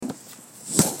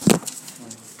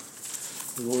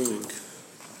Good morning.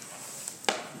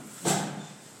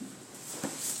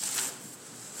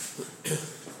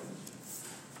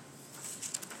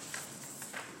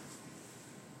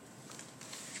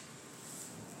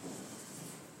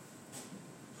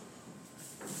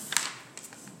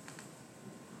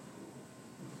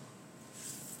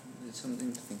 There's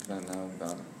something to think about now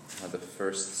about how the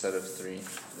first set of three,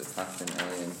 the Tafin,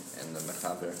 Alien, and the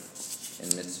Maamar in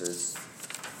mitzvahs,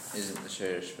 isn't the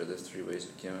sherish for the three ways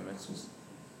of Kiyama mitzvahs.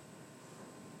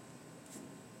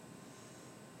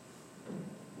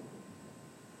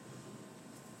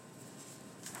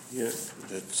 Yeah,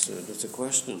 that's a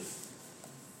question.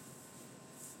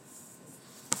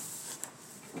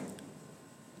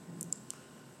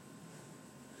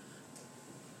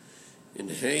 In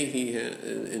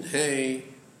Hay,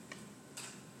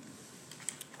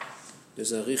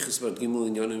 there's a riches about Gimel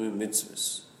and Yonim in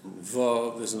mitzvahs. In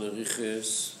Vav, there's a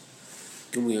riches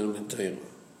Gimel Yonim in Torah.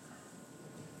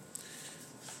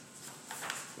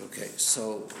 Okay,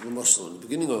 so in the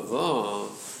beginning of Vav,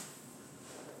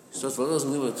 so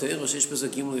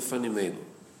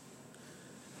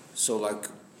like,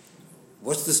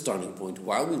 what's the starting point?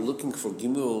 Why are we looking for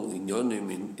Gimel in Yonim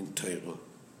in Torah?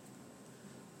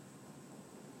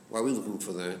 Why are we looking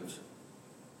for that?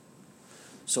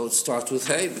 So it starts with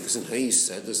Hey, because in Hey he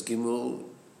said, there's Gimel,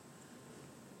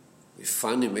 we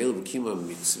find him able to keep on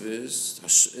mitzvahs.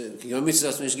 Gimel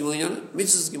mitzvahs is Gimel Yonim,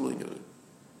 mitzvahs is Gimel Yonim.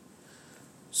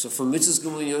 So from mitzvahs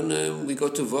Gimel Yonim, we go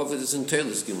to Vav, it's in Torah,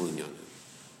 it's Gimel Yonim.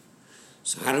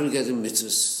 So how do we get in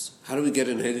mitzvahs? How do we get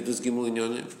in Hey, there's Gimel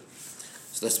Yonim?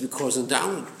 So that's because in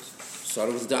Dalet.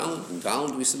 Started with Dalet. In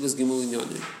Dalet we said there's Gimel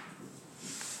Yonim.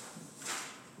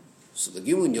 So the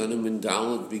Gimel Yonim in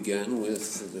Dalet began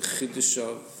with the Chiddush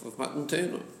of Matan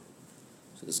Torah.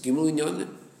 So there's Gimel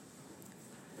Yonim.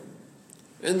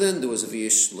 And then there was a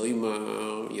V'yesh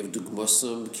Loimar, you have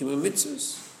Dugmasam, Kima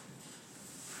Mitzvahs.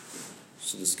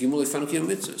 So there's Gimel Ifanu Kima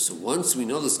Mitzvahs. So once we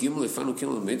know there's Gimel Ifanu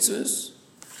Kima Mitzvahs,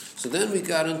 so then we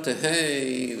got into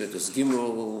Hey, that there's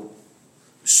Gimel,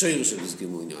 Sheirish of this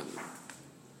Gimel Yonim.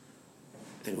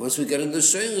 And once we get into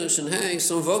Sheirish and Hey,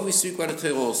 so in Vav we speak about the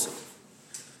Torah also.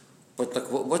 But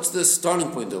like, what's the starting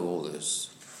point of all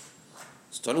this?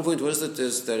 Starting point was that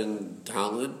there's that in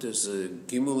Dalet there's a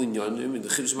Gimel in Yonim in the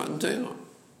Chiddush Matan Torah,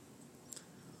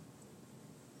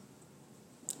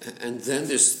 and then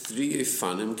there's three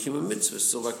Ifanim Kima Mitzvahs.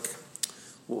 So like,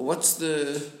 what's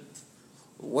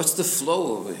the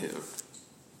flow over here?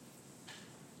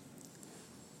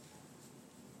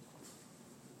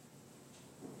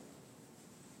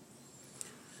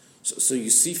 So you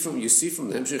see from the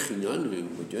Hemshech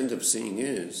Yonim, what you end up seeing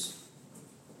is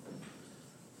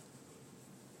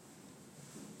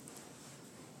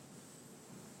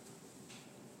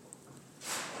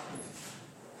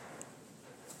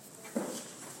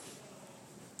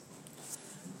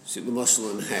see the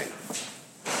Mashal and Hay.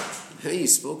 Hey, he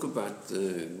spoke about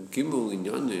the Gimel in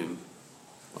Yonim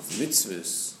of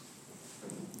mitzvahs.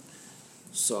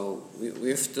 So we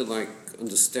have to like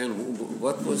understand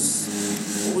what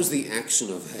was the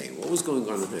action of Hay? What was going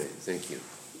on in Hay? Thank you.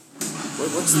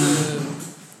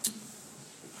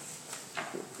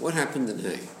 What happened in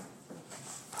Hay?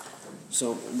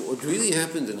 So what really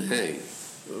happened in Hay,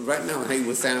 right now Hay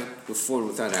without before and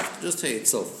without after, just Hay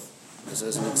itself as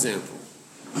an example.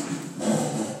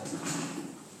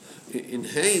 In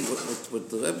Hay, what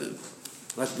the Rebbe,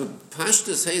 like the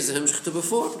Pashtas Hay is a hemshech to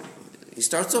before. He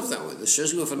starts off that way. The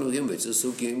Shesh Gimel Yonim Mitzvahs,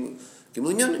 so Gimel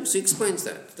Yonim. So he explains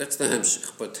that. That's the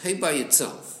hemshech. But Hay by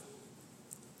itself.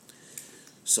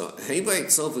 So Hay by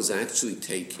itself is actually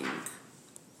taking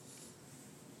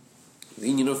the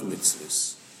union of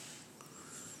mitzvahs.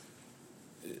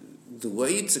 The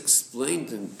way it's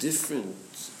explained in different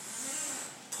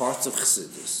parts of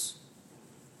Chassidus.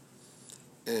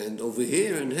 And over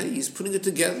here in Hay, he's putting it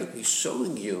together. He's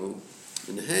showing you,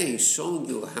 in Hay, he's showing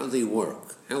you how they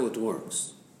work, how it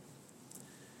works.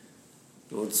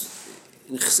 In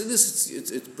Chassidus,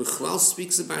 it Bechlal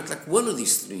speaks about like one of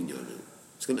these three inyanim.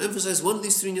 It's going to emphasize one of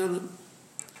these three inyanim.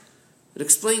 It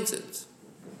explains it.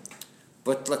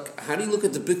 But like, how do you look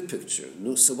at the big picture?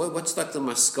 So what's like the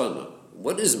maskana?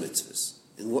 What is mitzvahs?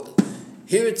 And what?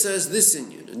 Here it says this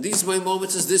inyan, and these my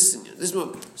moments is this inyan. This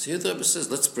moment. So here the Rebbe says,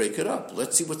 let's break it up.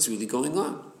 Let's see what's really going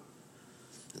on.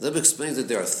 The Rebbe explains that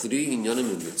there are three inyanim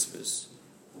in mitzvahs,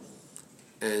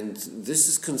 and this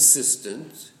is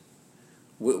consistent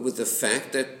with the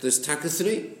fact that there's taka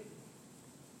three.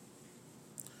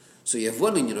 So you have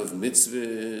one inyan of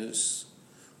mitzvahs,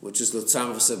 which is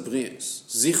l'tzar v'sabriyas,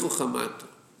 zichu chamata.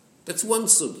 That's one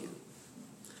sugya.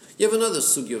 You have another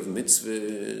sugya of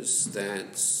mitzvahs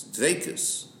that's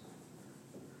dveikus,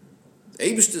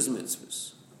 Eibishter's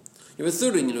mitzvahs. You have a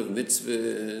third inyan of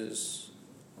mitzvahs,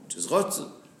 which is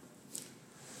Ratzon.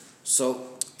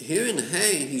 So here in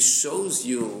Hay, he shows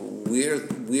you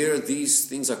where these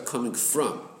things are coming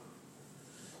from.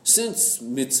 Since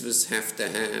mitzvahs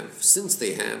since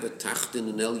they have a Tachtin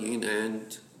and Elyon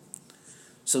and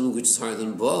something which is higher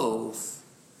than both,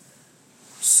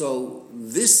 so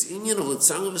this inyan of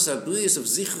Litzang V'Sabriyas of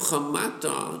Zichu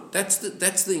Chamata, that's the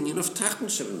inyan of Tachtin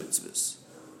Shabbat mitzvahs.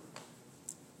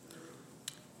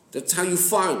 That's how you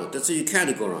file it. That's how you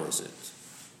categorize it.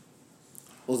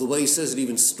 Or the way he says it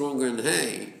even stronger in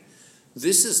Hay,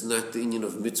 this is not the inyan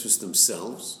of mitzvahs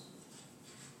themselves.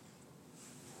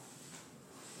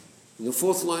 In the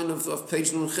fourth line of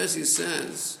page Nun Ches, he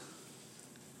says,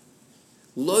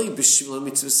 Loi b'shvil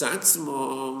mitzvahs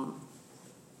atzmam.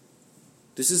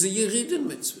 This is a Yeridin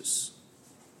mitzvahs.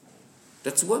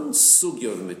 That's one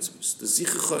sugya of mitzvahs, the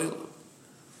Zicha Chayla.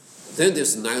 Then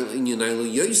there's inyan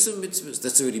Naila Yosef mitzvahs.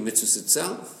 That's already mitzvahs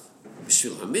itself.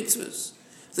 B'shvil ha-mitzvahs.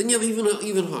 Then you have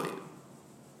even higher.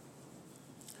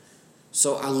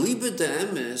 So aliba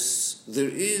de'emes, there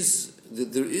is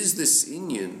this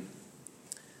inyan.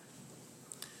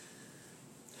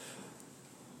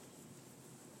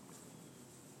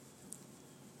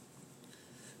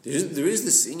 There is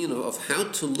this inyan of how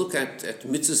to look at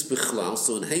mitzvahs bichlal.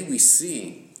 So in Hay we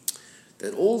see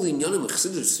that all the inyanim of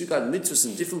Chassidus regard mitzvahs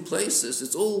in different places.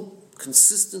 It's all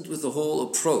consistent with the whole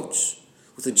approach,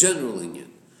 with the general inyan.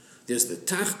 There's the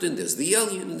Tachtin, there's the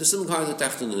Elyon, and there's something higher than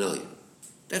Tachtin and Elyon.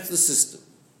 That's the system.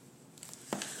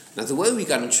 Now, the way we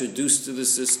got introduced to the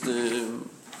system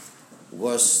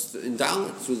was in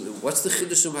Dalit. What's the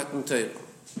Chiddush of Matan Torah?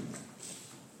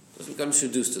 We got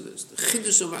introduced to this. The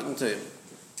Chiddush of Matan Torah.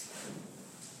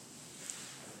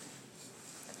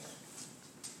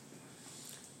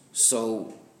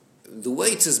 So, the way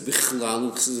it says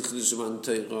Bichlal, Chiddush of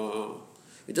Matan Torah,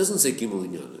 it doesn't say Gimel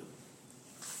Inyanim.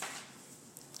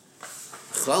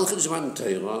 Bichlal Chiddush of Matan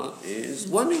Torah is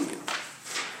one inyan.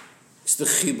 It's the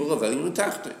Chibur of Elyon and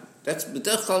Tachtin. That's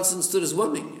B'derech Klal understood as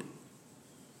one inyan.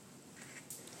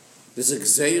 There's a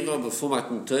Gzeira before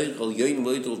Matan Torah, Al Yoyin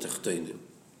Moedel Tachtonim.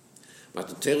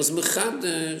 Matan Torah is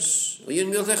Mechadesh, Al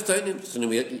Yoyin Moedel Tachtonim,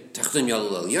 Tachtonim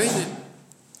Yalul Al Yoyin.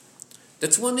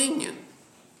 That's one inyan.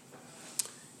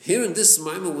 Here in this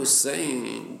Maamar we're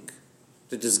saying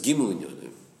that there's Gimel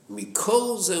Inyanim.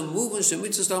 Mikol Zeh Muvan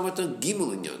Shemitzvahs Ta'amatan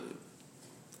Gimel Inyanim.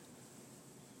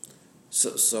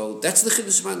 So that's the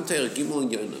Chiddush of Matan Torah, Gimel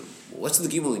Inyanim. What's the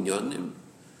Gimel Inyanim?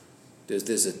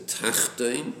 There's a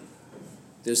Tachton,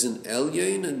 there's an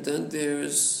Elyon, and then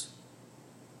there's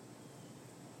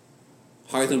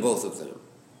higher than both of them.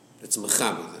 It's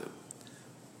Mechaber them.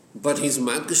 But he's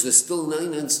Madgish, there's still an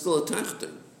Elyon and still a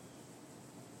Tachton.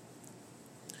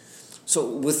 So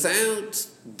without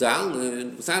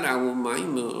Dalet, without our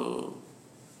Maamar,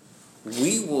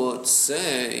 we would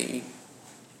say,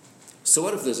 so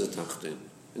what if there's a Tachtin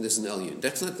and there's an Elyon?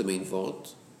 That's not the main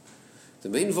vote. The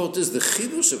main vote is the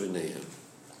Chibush of Inayim.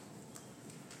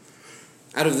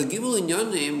 Out of the Gimel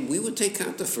Inyanim, we would take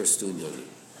out the first two Inyanim.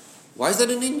 Why is that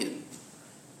an Inyan?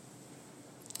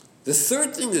 The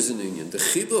third thing is an Inyan, the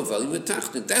Chibur of Elyon and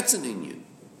Tachtin. That's an Inyan.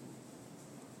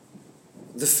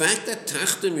 The fact that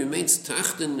Tachtin remains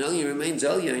Tachtin and Elyon remains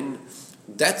Elyon,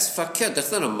 that's Fakir,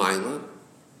 that's not a Maila.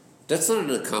 That's not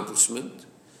an accomplishment.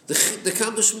 The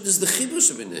accomplishment is the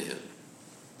Chibush of Inayim.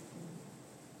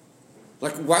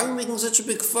 Like, why are we making such a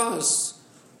big fuss?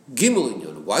 Gimel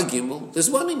Inyan. Why Gimel? There's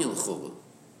one Inyan Chuvah.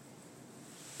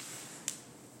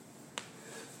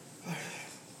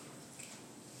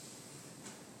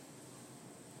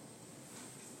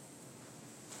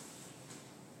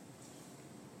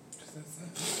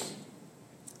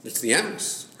 It's the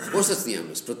Amos. Of course that's the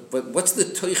Amos. But what's the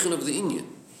Teichen of the Inyan?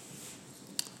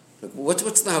 Like,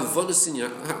 what's the Havodas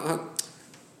Inyan?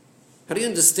 How do you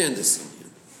understand this Inyan?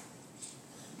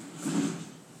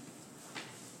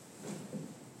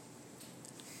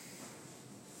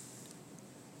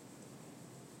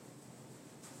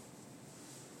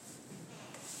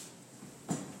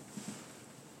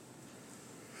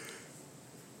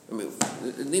 I mean,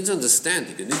 it needs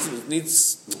understanding. It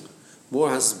needs more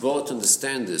hasbah to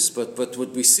understand this. But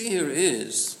what we see here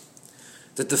is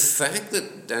that the fact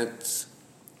that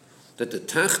the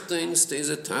Tachtin stays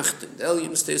a Tachtin, the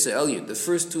Elyon stays a Elyon, the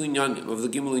first two Inyanim of the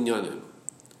Gimel Inyanim.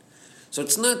 So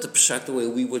it's not the pshat the way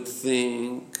we would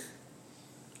think.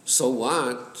 So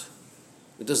what?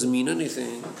 It doesn't mean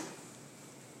anything.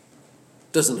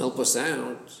 It doesn't help us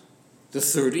out. The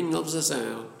third Inyan helps us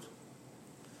out.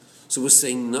 So we're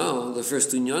saying no, the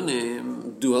first two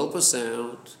Inyanim do help us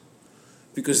out,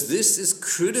 because this is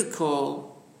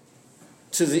critical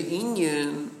to the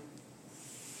Inyan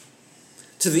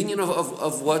to the union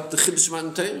of what the Chiddush of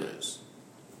Matan Torah is.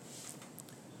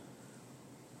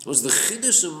 Was the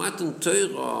Chiddush of Matan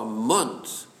Torah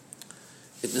month?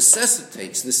 It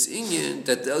necessitates this inyan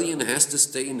that the Elyon has to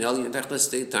stay in Elyon, Tachta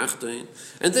stay Tachta,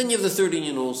 and then you have the third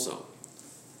inyan also.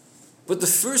 But the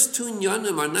first two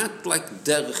inyanim are not like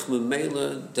derech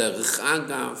memela, derech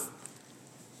agav.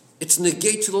 It's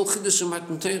negate to the Chiddush of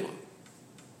Matan Torah.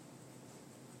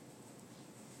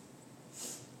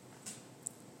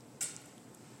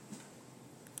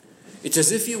 It's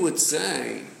as if you would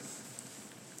say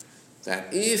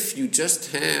that if you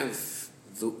just have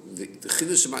the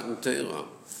Chiddush of Matan Torah,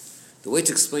 the way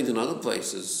it's explained in other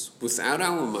places, without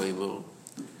our Maamar,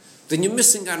 then you're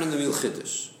missing out on the real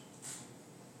Chiddush.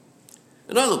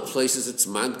 In other places, it's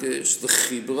Madgish, the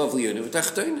Chibur of Liyonu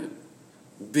v'Tachtonim,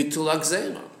 Bitul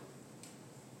Agzera.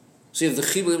 So you have the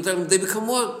Chibur and Tachtonim, they become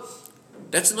one.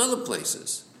 That's in other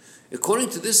places.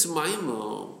 According to this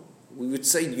Maamar, we would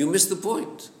say you missed the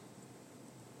point.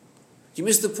 You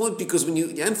missed the point because when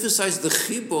you emphasize the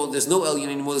Chibur, there's no Elyon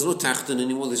anymore, there's no Tachton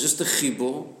anymore, there's just the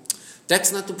Chibur.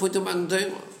 That's not the point of Matan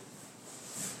Torah.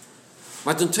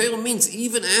 Matan Torah means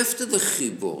even after the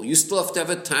Chibur, you still have to have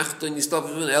a Tachton, you still have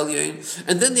to have an Elyon,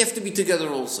 and then they have to be together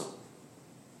also.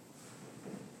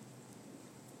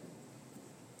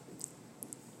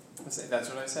 That's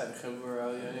what I said. Chibur,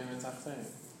 Elyonim, and Tachtonim.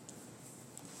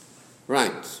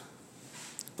 Right.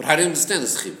 But how do you understand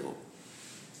this Chibur?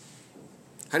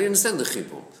 How do you understand the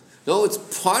Chibur? No, it's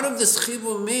part of this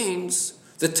Chibur means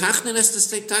the Tachton has to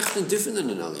stay Tachton different than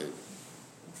an Elyon.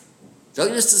 The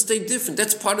Elyon has to stay different.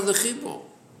 That's part of the Chibur.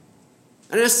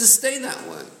 And it has to stay that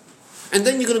way. And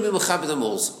then you're going to be Mechaber them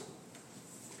also.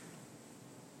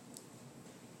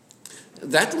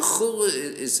 That L'chura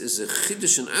is a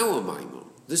Chiddush in our Maamar.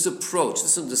 This approach,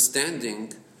 this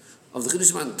understanding of the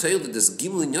Chiddush of Matan Torah, that there's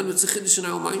Gimel Inyan, it's a Chiddush in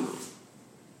our Maamar.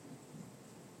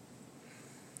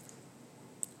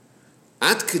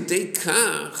 Ad kedei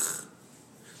kach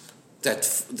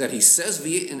that he says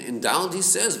in Dald he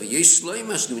says v'yesh shloim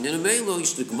hashlim in meilo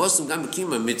yishlik mosim gam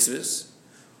b'kima mitzvahs.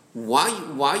 Why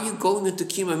are you going into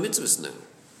kima mitzvahs now?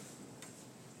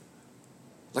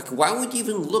 Like, why would you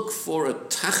even look for a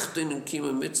tachton in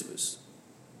kima mitzvahs?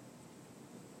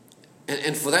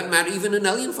 And for that matter, even an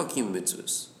elyon for kima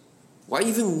mitzvahs. Why are you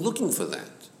even looking for that?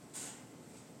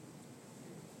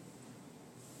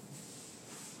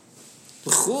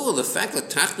 The fact that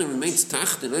Tachton remains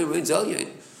Tachton, remains Elyon.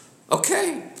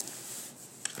 Okay.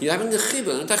 You're having a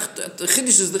Chibur. The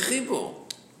Chiddush is the Chibur.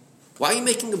 Why are you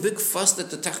making a big fuss that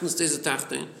the Tachton stays a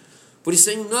Tachton? But he's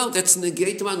saying, no, that's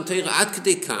negate Matan Torah ad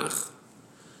kedei kach,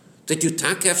 that you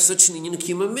have such an inyan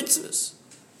kima mitzvahs.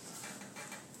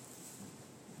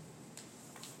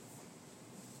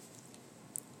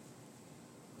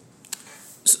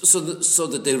 So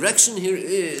the direction here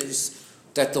is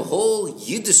that the whole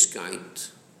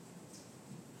Yiddishkeit,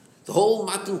 the whole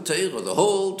Matan Torah, the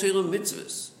whole Torah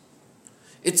mitzvahs,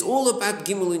 it's all about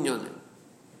Gimel Inyanim.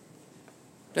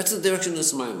 That's the direction of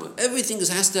this Maamar. Everything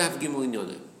has to have Gimel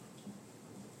Inyanim.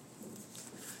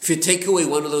 If you take away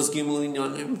one of those Gimel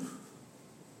Inyanim,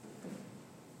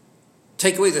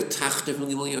 take away the Tachta from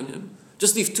Gimel Inyanim,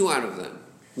 just leave two out of them.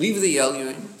 Leave the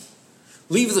Elyon,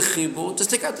 leave the Chibur, just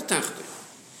take out the Tachta.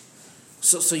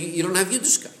 So you don't have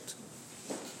Yiddishkeit.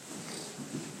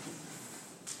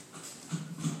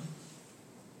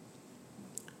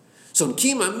 So in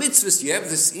Kima Mitzvahs, you have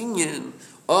this inyan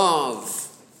of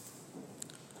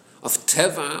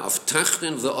Teva, of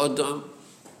Tachton, the Adam.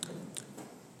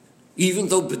 Even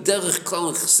though B'derech Klal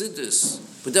and Chassidus,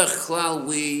 B'derech Klal,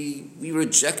 we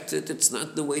reject it, it's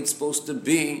not the way it's supposed to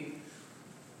be.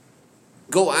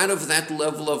 Go out of that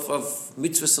level of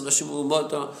mitzvahs and Hashem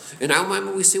U'umada. In our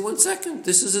Maamar we say, 1 second,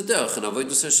 this is a derech, and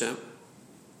Avodas Hashem.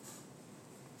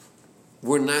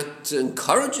 We're not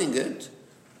encouraging it,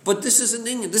 but this is an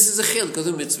inyan, this is a chilek of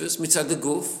the mitzvahs, mitzvah the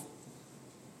guf.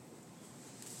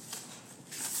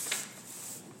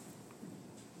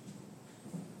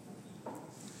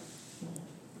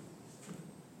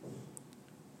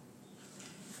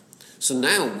 So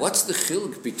now, what's the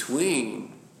chilek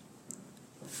between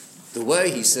the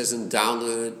way he says in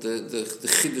Dalet, the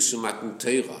Chiddush of Matan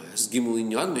Torah has Gimel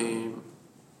Inyanim?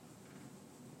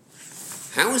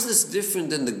 How is this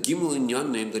different than the Gimel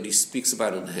Inyanim that he speaks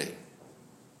about in Hay?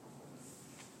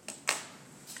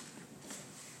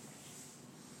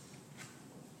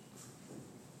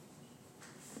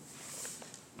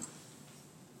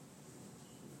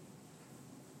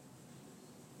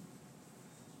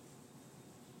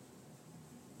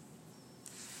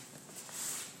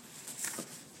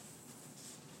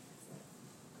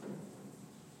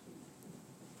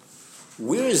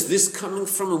 Where is this coming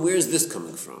from and where is this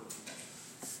coming from?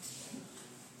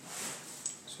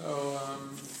 So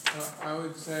I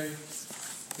would say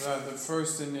that the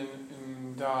first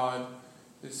in Dad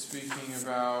is speaking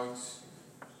about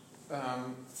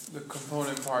the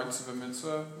component parts of a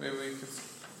mitzvah. Maybe we could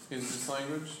use this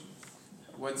language.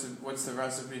 What's the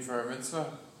recipe for a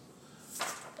mitzvah?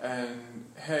 And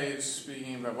Hey is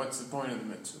speaking about what's the point of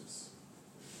the mitzvahs.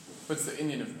 What's the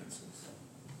inyan of mitzvahs?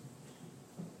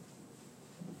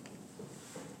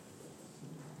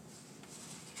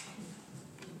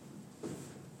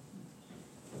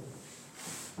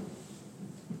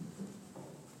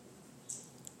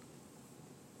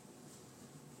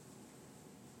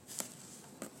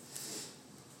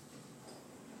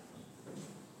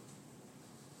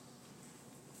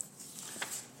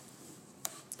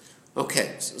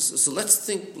 Okay, so let's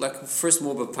think like first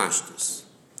more about pashtus.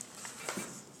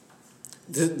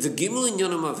 The gimel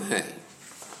inyanim of Hey,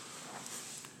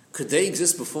 could they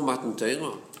exist before Matan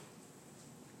Torah?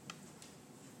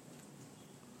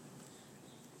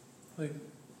 Like,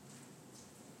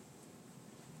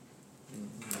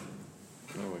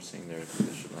 No, we're saying they're a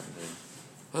condition on there.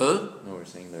 Huh? No, we're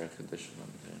saying they're a condition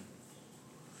on there.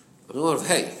 I'm talking of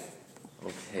Hey.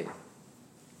 Okay.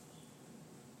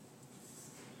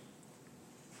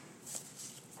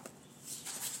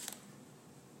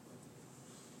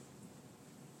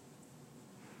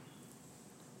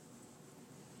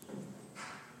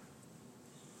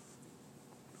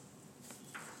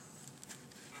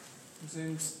 it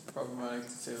seems problematic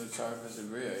to say the Tzarf is a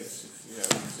Riyais if you have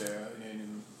Zera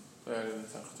Yanim better than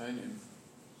Tachtainim.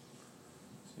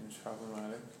 Seems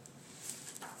problematic.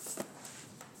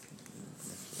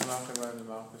 Machabar the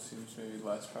Malchus seems maybe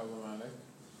less problematic.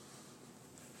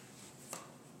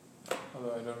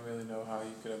 Although I don't really know how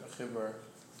you could have a Chibur,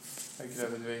 how you could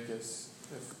have a Dvekis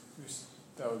if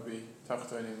that would be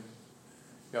Tachtainim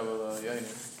Yalala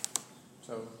Yanim.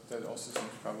 So that also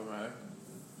seems problematic.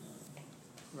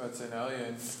 Ratzon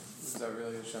was that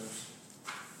really Hashem's?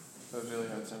 That was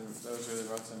really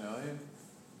Ratzon Elyon?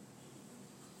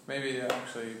 Maybe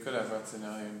actually you could have Ratzon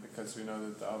Elyon because we know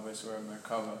that the Avos were a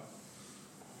Merkava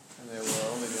and they were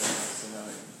only doing Ratzon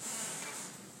Elyon.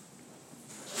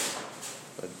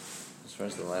 But as far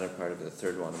as the latter part of the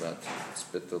third one about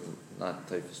spittle, not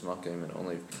typhus makim, and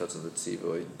only because of the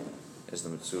tzivoy is the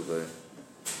mitzvah.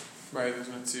 Right, there's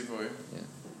no Tzivoy. Yeah.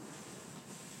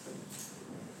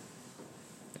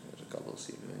 There's a couple of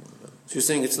tzivoy. So you're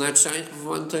saying it's not shaykh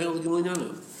before Matan Torah, the gimel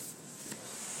inyanim?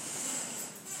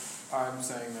 I'm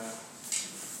saying that.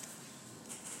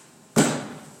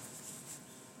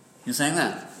 You're saying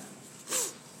that?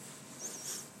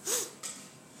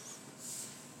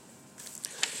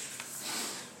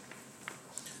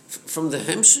 From the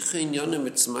Hemshech inyanim,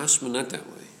 it's mashma not that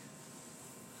way.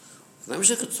 From the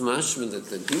Hemshech, it's mashma that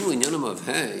the gimel inyanim of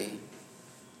Hey,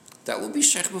 that will be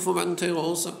shaykh before Matan Torah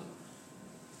also.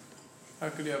 How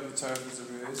could you have the Tzarf as a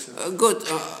Riyais? Good.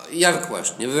 You have a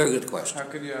question. You have a very good question. How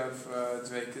could you have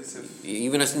Dvekis if... You're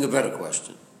even asking a better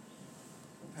question.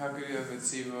 How could you have a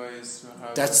Tzivoy as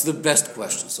Machabar? That's the best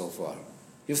question so far.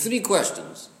 You have 3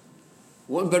 questions.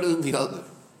 One better than the other.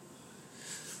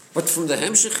 But from the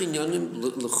Hemshech inyanim,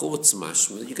 l'chotz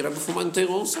mashma, you could have before Matan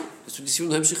Torah also. That's what you see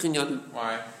from the Hemshech inyanim.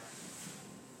 Why?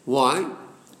 Why?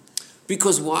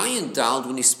 Because why in Dald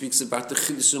when he speaks about the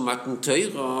Chiddush of Matan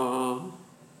Torah?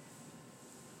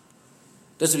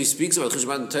 That's what he speaks about, Chiddush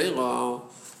Matan Torah.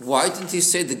 Why didn't he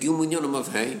say the gimel inyanim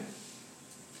of Hey?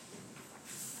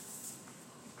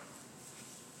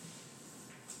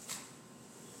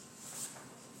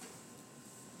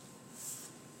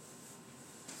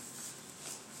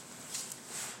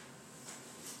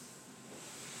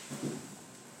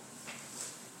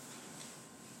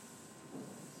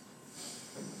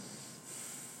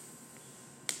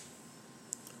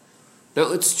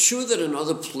 Now, it's true that in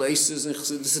other places, in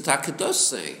Chassidus, the Taka does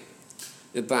say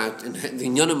about in the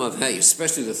inyanim of Hey,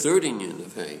 especially the third inyan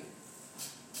of Hey,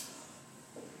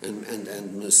 and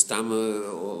the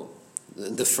Stama, or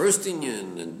the first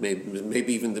inyan, and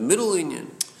maybe even the middle inyan.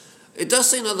 It does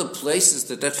say in other places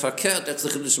that fakir, that's the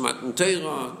Chiddush Matan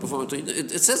Torah,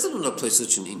 it says it in other places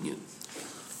such an inyan.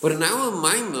 But in our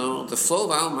Maamar, the flow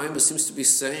of our Maamar seems to be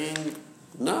saying,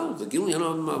 no, the gimel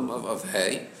inyanim of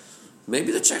Hey,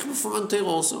 maybe the check before Matan Torah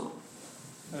also.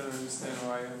 I don't understand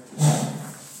why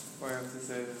you have to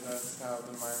say that that's how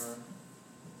the Maamar...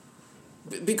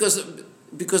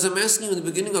 Because I'm asking you in the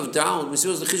beginning of Dal, when he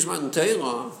says the Chiddush Matan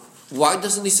Torah, why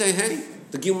doesn't he say Hey?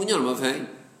 The gimel inyanim of Hey.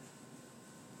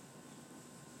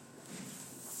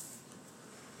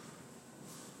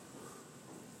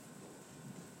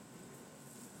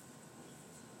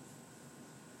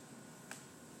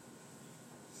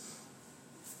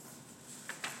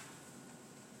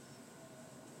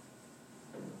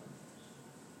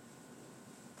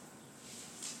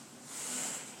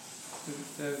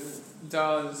 the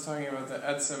Dalit is talking about the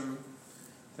etzem,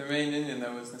 the main Indian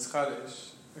that was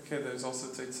nischadish. Okay, there's also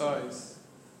teitzais.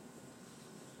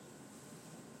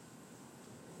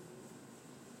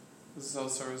 This is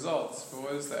also results, but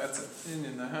what is the etzem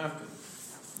Indian that happened?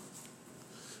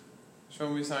 Show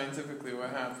me scientifically what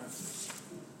happened.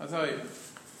 I'll tell you.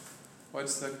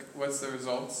 What's the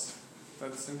results?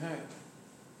 That's in Hay.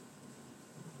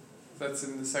 That's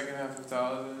in the second half of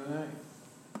Dalit and in Hay.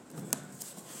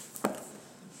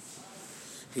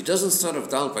 He doesn't start off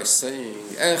Dalit by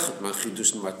saying Echad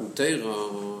Machidush Matan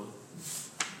Teira,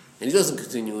 and he doesn't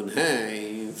continue in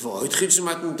Hay. Void Chidush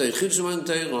Matan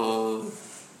Teira.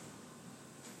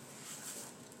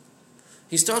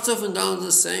 He starts off in Dalit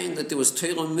saying that there was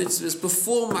Teira mitzvahs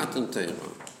before Matan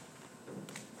Teira.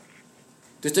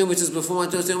 There's Teira mitzvahs before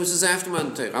Matan Teira, Teira mitzvahs after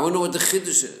Matan Teira. I want to know what the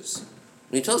Chiddush is.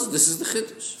 And he tells us this is the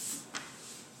Chiddush.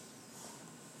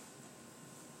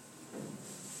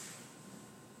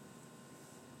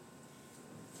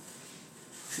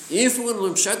 If we're going to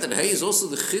learn that Hay is also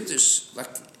the Chiddush, like,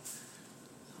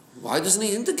 why doesn't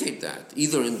he indicate that?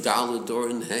 Either in Dalit or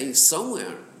in Hay,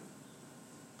 somewhere.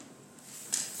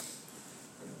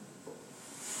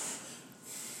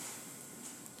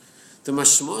 The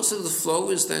mashmos of the flow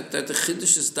is that the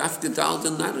chiddush is daf gedal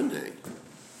and not in Hay.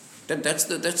 That's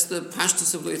the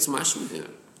pashtus of its mashma here.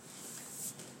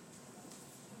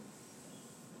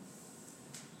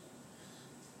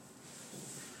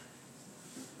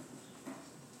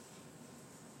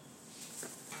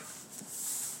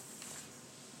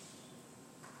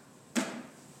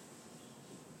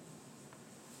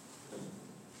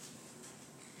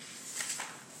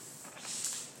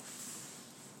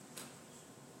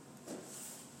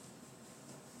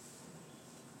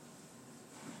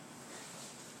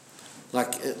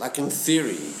 Like in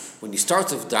theory, when he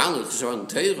starts with Dalit, Shavan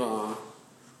Teira,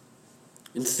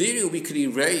 in theory we could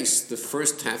erase the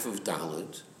first half of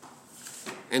Dalit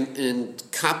and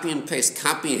copy and paste,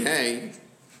 copy Hay,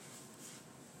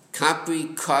 copy,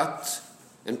 cut,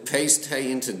 and paste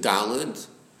Hay into Dalit.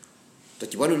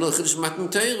 That you want to know Chiddush Matan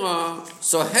Teira,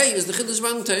 so Hay is the Chiddush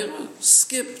Matan Teira.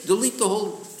 Skip, delete the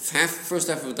whole first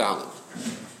half of Dalit.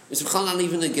 It's not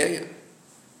even a geya.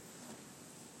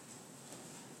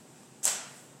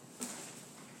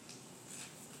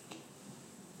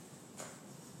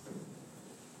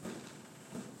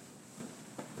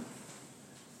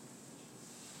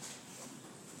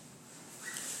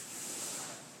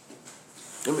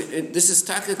 I mean, this is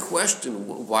a question.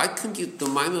 Why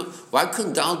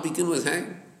couldn't Dal begin with Hay?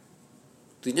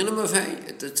 The Inyan of Hay.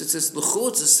 It's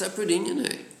a separate Inyan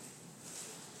Hay.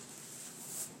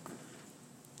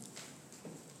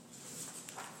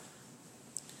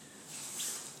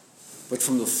 But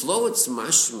from the flow, it's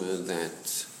mashma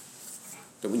that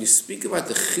when you speak about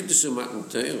the Chiddush of Matan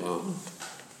Teira,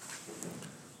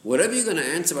 whatever you're going to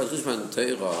answer about Chiddush Matan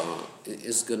Teira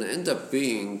is going to end up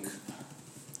being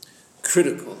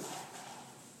critical.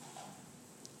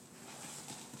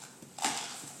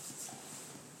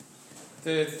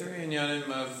 The three inyanim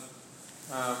of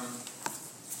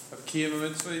kiyum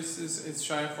mitzvahs is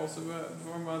shaykh also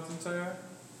for Matan Teira.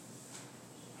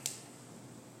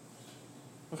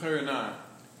 Or not?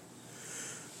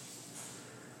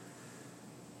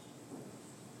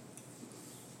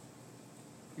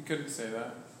 You couldn't say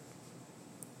that.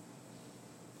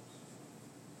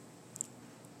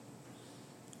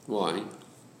 Why?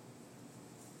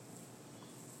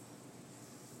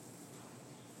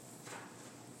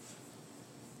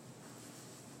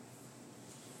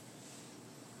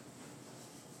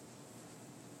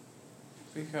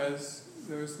 Because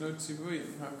there was no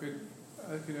tzivuyim. How could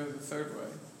you have the third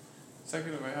way?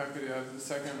 Second way, how could you have the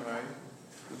second way?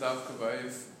 The davka way,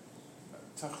 if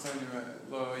tachtanim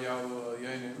lo yalu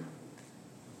yanim.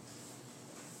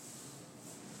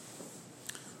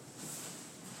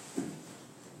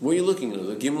 What are you looking at?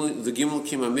 The Gimel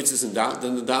Kima Mitzvahs and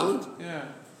then the Dalit? Yeah.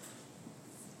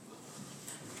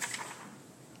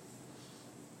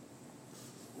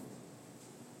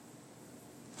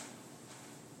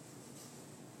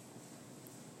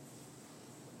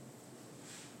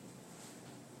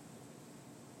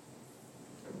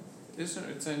 Isn't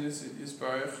it saying this is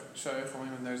Baruch Shaykh only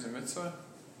when there's a mitzvah?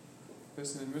 If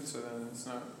it's a mitzvah, then it's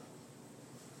not.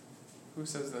 Who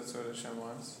says that's what Hashem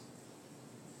wants?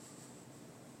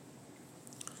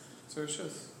 So it's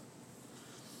just.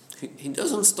 He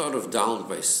doesn't start off Dalit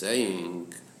by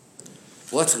saying,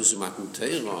 what's Chiddush Matan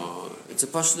Teira? It's a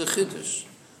Pashut Chiddush.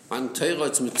 Matan Teira,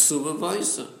 it's Mitzvah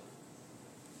Vaisa.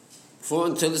 Before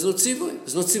until there's no Tzivui.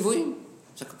 There's no Tzivuyim.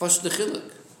 It's like a Pashut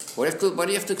Chiluk. Why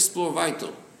do you have to explore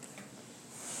vital?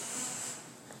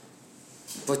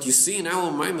 But you see in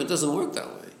our mind, it doesn't work that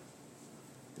way.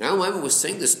 Now Maamar was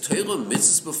saying there's Torah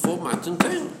mitzvahs before Matan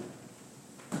Torah.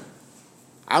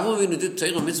 Avram did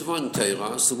Torah mitzvah and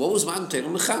Torah, so what was Matan Torah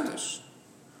Mechadash?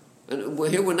 And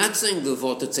here we're not saying the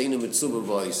Vort Tzena Mitzvah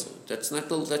V'Oisa. That's not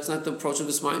the approach of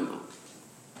this Maamar.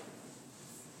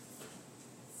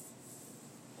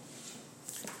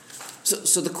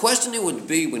 So the question here would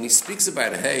be, when he speaks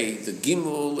about, hey, the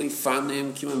Gimel,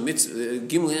 Ifanim,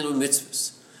 Gimel and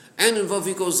mitzvahs, and in Vav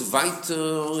he goes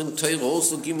weiter in Torah,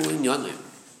 also Gimel and Yanim.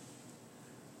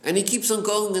 And he keeps on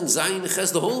going in Zayin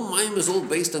Ches. The whole Maamar is all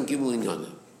based on Gimel and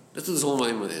Yanim. That's what this whole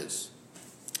Maamar is.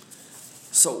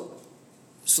 So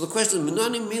the question is,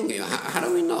 Menani Mili, how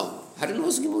do we know? How do you know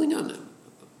it's Gimel and Yanim?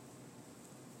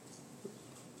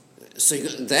 So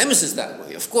the emes is that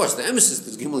way. Of course, the emes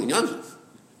is Gimel and Yanim.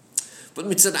 But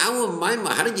mitzad our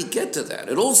Maamar, how did you get to that?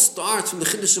 It all starts from the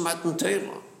Chiddush of Matan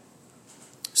Torah.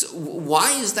 So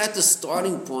why is that the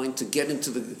starting point to get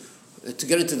into the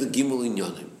Gimel and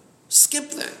Yanim? Skip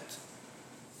that.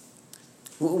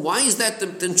 Why is that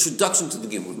the introduction to the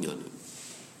Gimel and Yanim?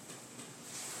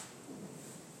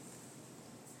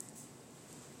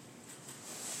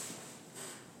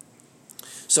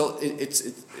 So it's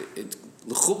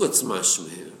l'chubatz mashma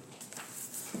here.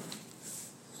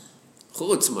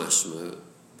 Chubatz mashma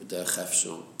b'derech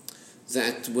efshar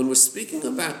that when we're speaking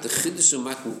about the Chiddush of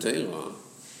Matan Torah,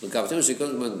 the Gavtenu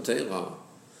Shekol Matan Torah,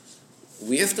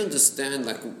 we have to understand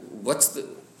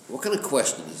what kind of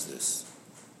question is this?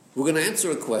 We're going to answer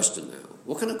a question now.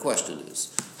 What kind of question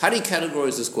is? How do you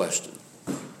categorize this question?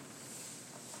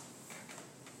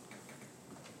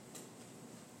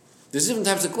 There's different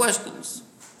types of questions.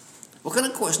 What kind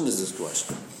of question is this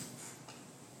question?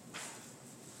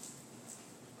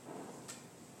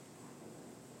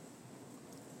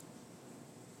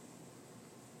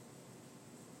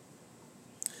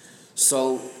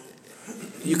 So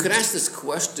you could ask this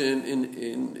question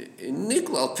in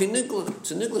Nigla, Al-Pi Nigla.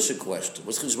 It's a Niglish question.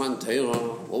 What's Chiddush Matan Torah?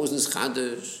 What was this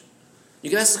Chadash? You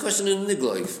can ask this question in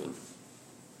Nigla even.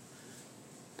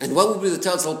 And what would be the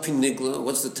teretz Al-Pi Nigla?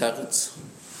 What's the teretz?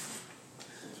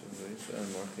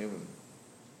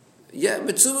 Yeah,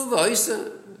 Mitzvah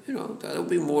V'Oisa. That would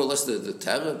be more or less the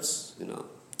teretz.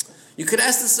 You could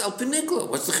ask this Al-Pi Nigla.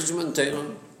 What's the Chiddush Matan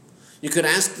Torah? You could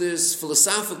ask this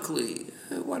philosophically.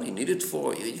 What do you need it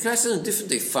for? You can ask it in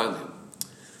different Eifanim.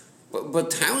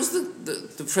 But how is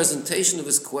the presentation of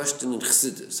this question in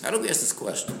Chassidus? How do we ask this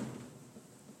question?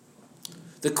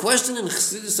 The question in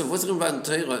Chassidus of what's going on in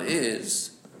Torah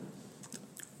is,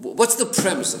 what's the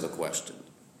premise of the question?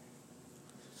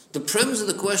 The premise of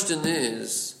the question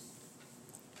is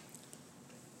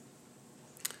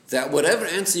that whatever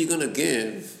answer you're going to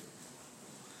give,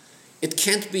 it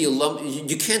can't be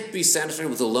you can't be satisfied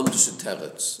with a lumdish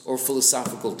teretz or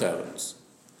philosophical teretz.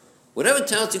 Whatever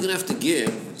teretz you're going to have to give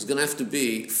is going to have to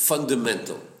be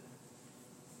fundamental.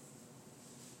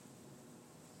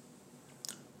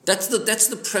 That's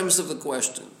the premise of the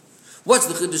question. What's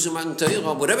the Chiddush of Matan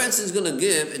Torah? Whatever answer he's going to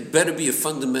give, it better be a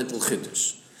fundamental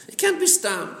Chiddush. It can't be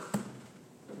stam.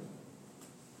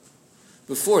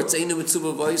 Before it's Eina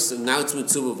Mitzvah V'Oisa, now it's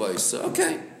Mitzvah V'Oisa.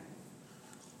 Okay.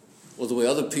 Or the way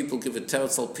other people give a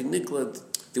teretz Al-Pi Nigla,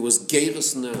 there was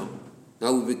Geirus now.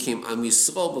 Now we became Am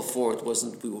Yisrael. Before it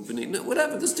wasn't, we were B'nai. No,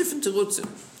 whatever, there's different terutzim.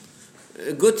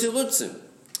 Good terutzim.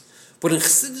 But in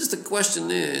Chassidus the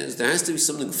question is, there has to be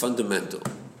something fundamental.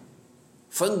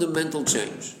 Fundamental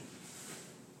change.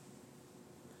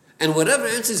 And whatever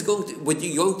answer what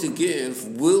you're going to give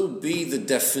will be the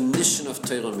definition of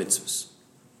Torah mitzvahs.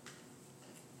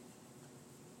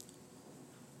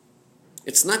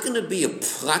 It's not going to be a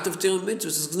prat of Torah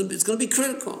mitzvahs. It's going to be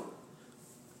critical.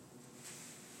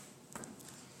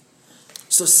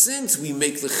 So since we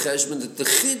make the cheshbon that the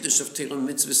chiddush of Torah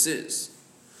mitzvahs is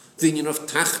the union of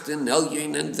Tachten,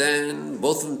 Elyon, and then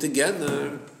both of them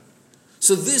together,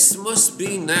 so this must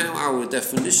be now our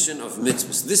definition of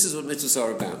mitzvahs. This is what mitzvahs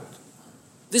are about.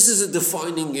 This is a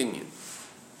defining union.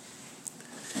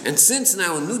 And since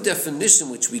now a new definition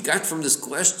which we got from this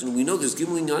question, we know there's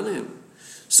Gimel and Yanim.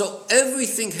 So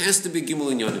everything has to be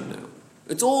Gimel and Yanim now.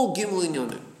 It's all Gimel and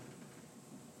Yanim.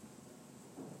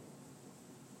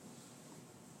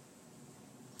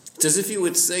 It's as if you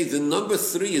would say the number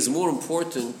 3 is more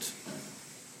important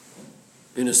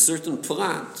in a certain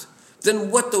prat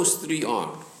than what those 3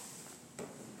 are.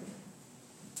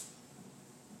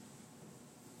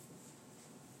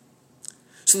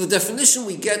 So the definition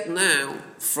we get now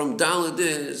from Dalet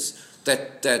is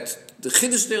that the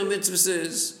Chiddush Torah mitzvahs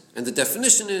is, and the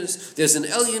definition is, there's an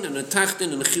Elyon and a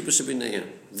Tachten and a Chibur Shebinayim.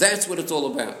 That's what it's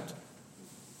all about.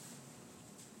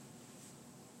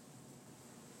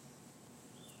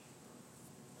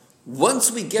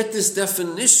 Once we get this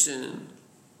definition,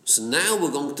 So now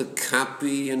we're going to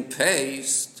copy and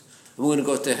paste. We're going to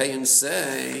go to Hey and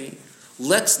say,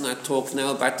 let's not talk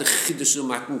now about the Chiddush of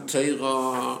Matan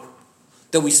Torah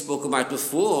that we spoke about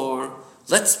before.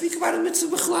 Let's speak about a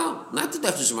mitzvah b'chlal, not the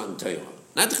definition of Matan Torah,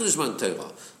 not the Chiddush of Matan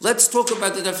Torah. Let's talk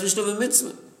about the definition of a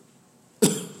mitzvah.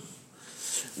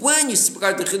 When you speak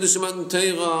about the Chiddush of Matan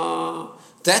Torah,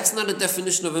 that's not a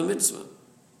definition of a mitzvah.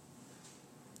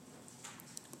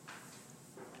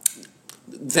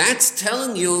 That's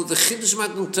telling you the Chiddush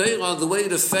Matan Torah, the way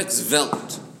it affects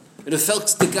Welt. It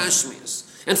affects the Gashmias.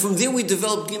 And from there we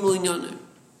develop Gimel Inyanim.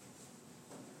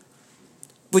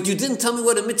 But you didn't tell me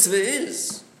what a mitzvah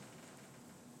is.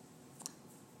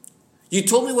 You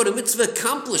told me what a mitzvah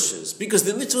accomplishes, because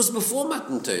the mitzvah was before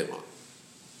Matan Torah.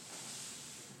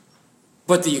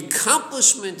 But the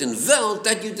accomplishment in Welt,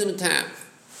 that you didn't have.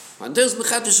 And there's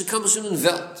Mechadish accomplishment in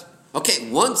Welt. Okay,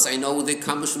 once I know the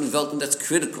accomplishment in Welt, and that's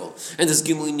critical. And there's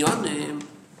Gimel Inyanim.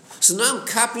 So now I'm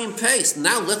copy and paste.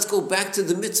 Now let's go back to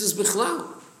the mitzvahs b'chlal.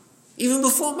 Even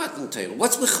before Matan Torah.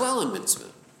 What's b'chlal in mitzvah?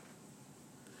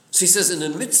 So he says in the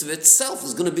mitzvah itself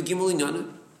is going to be Gimel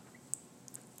Inyanim.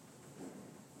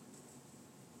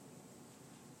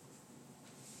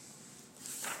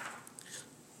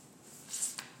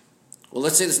 Well,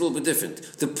 let's say this a little bit different.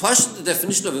 The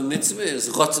definition of a mitzvah is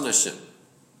Ratzon Hashem.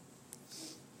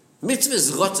 Mitzvah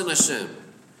is Ratzon Hashem.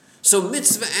 So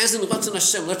mitzvah as in Ratzon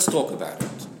Hashem, let's talk about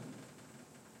it.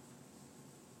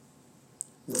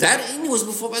 That was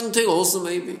before Matan Torah also,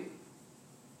 maybe.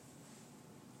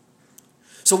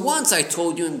 So once I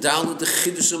told you in Dalit the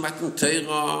Chiddush of Matan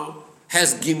Torah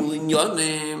has Gimel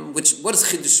Inyanim, which, what does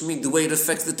Chiddush mean? The way it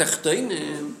affects the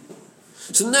Tachtonim.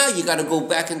 So now you got to go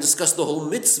back and discuss the whole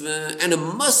mitzvah, and it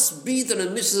must be that a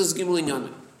mitzvah is Gimel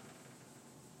Inyanim.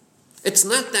 It's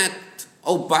not that,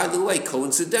 oh, by the way,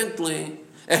 coincidentally,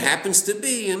 it happens to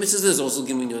be, and mitzvah is also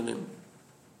Gimel Inyanim.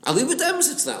 I'll leave it to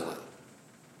it's that way.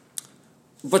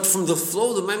 But from the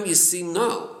flow of the mem, you see,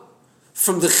 no.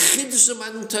 From the Chiddush of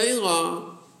Matan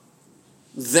Torah,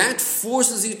 that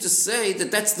forces you to say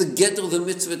that that's the get of the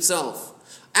mitzvah itself.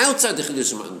 Outside the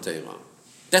Chiddush of Matan Torah.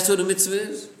 That's what the mitzvah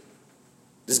is.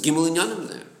 There's Gimel Inyanim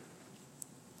there.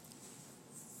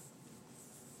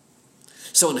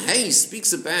 So in Hay, he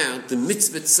speaks about the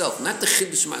mitzvah itself, not the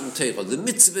Chiddush of Matan Torah, the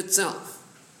mitzvah itself.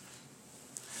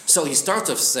 So he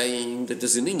starts off saying that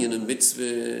there's an inyan in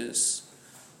mitzvahs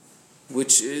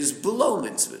which is below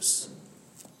mitzvahs.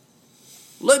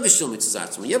 Lo b'shul mitzvahs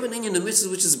atzma. You have an inyan in mitzvahs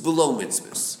which is below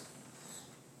mitzvahs.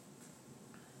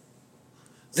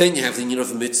 Then you have the inyan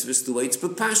of mitzvahs, the way it's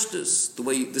bepashtus, the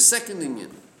way the second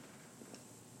inyan.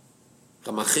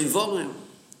 Then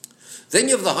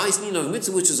you have the highest inyan of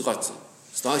mitzvah which is ratzon.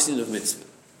 It's the highest inyan of mitzvah.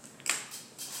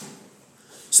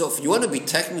 So if you want to be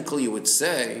technical, you would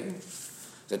say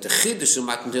that the Chiddush of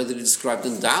Matan Torah that he described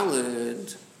in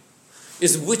Dalet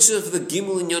is which of the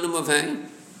Gimel Inyanim of Hay?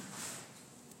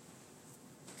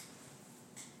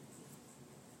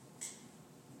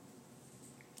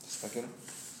 Second.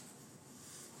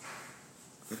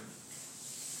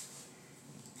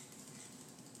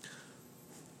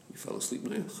 You fell asleep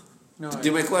now? No, Did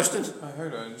you make a question? I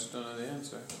heard it, I just don't know the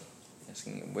answer.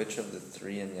 Asking which of the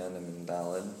three Inyanim in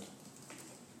Daled,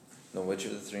 no, which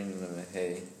of the three Inyanim in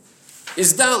Hay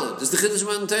Is Dalet, is the Chiddush of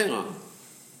Matan Torah.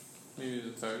 Maybe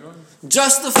the third one?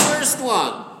 Just the first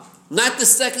one. Not the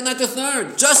second, not the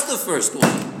third. Just the first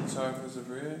one. Sorry for the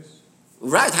breeze.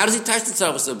 Right, how does he touch the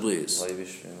Tzarvas Abliyas?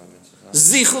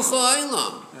 Zichu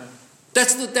Cha'olam.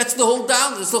 That's the whole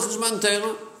Dalet, that's the Chiddush of Matan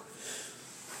Torah.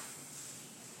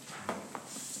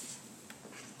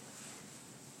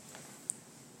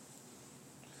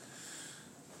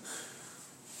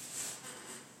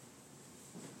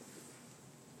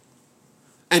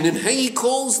 And in Hay he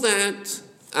calls that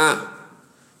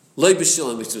Lo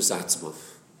b'shul mitzvahs atzma.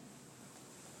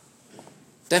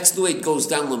 That's the way it goes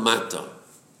down lamata.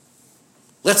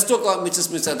 Let's talk about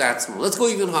mitzvahs atzma. Let's go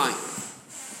even higher.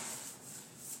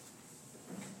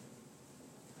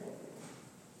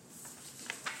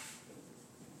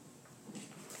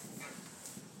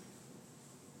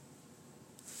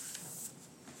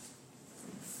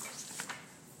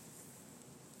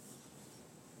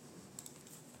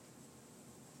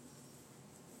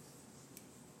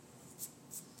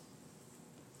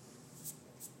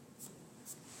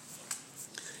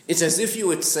 It's as if you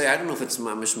would say, I don't know if it's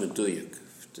mamish meduyik.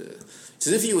 It's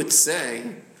as if you would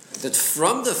say that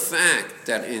from the fact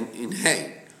that in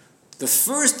Hay, the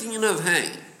first inyan of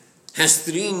Hay has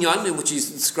three inyanim, which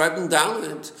is described in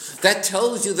Dalet, that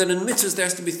tells you that in mitzvahs there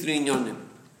has to be three inyanim.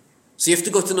 So you have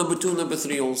to go to number 2 and number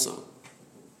 3 also.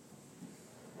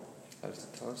 How does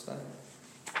it tell us that?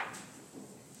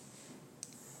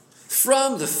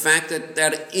 from the fact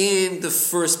that in the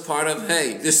first part of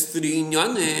Hey, there's 3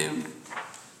 inyanim,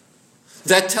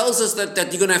 that tells us that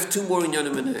you're going to have 2 more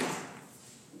inyanim in Hey.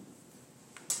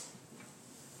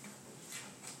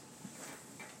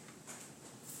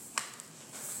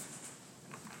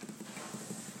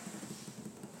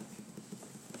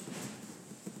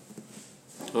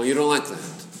 Oh, you don't like that?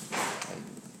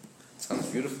 It sounds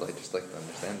beautiful, I just like to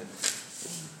understand it.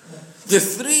 The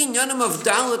 3 inyanim of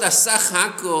Dalet Asach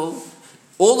Hakol,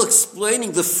 all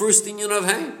explaining the first inyan of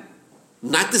Hey.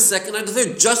 Not the second, not the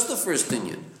third, just the first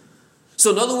inyan.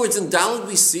 So in other words, in Dalet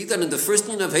we see that in the first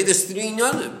inyan of Hey, there's 3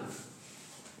 inyanim.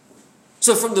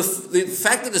 So from the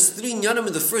fact that there's 3 inyanim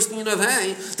in the first inyan of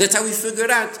Hey, that's how we figured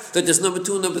out that there's number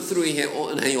 2 and number 3 here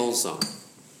in Hey also.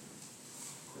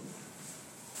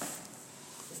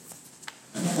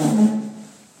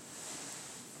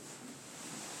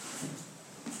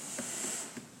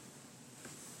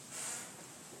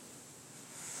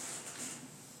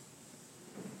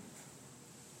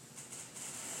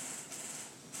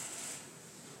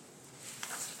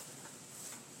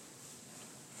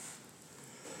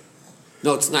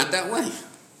 No, it's not that way.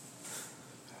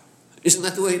 Isn't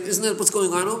that the way? Isn't that what's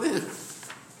going on over here?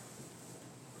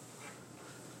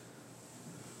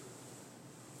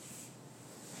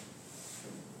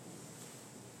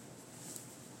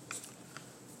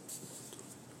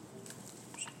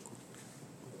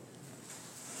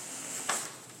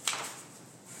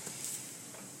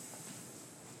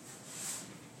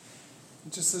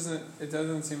 It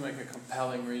doesn't seem like a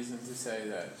compelling reason to say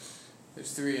that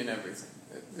there's 3 in everything.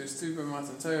 There's 3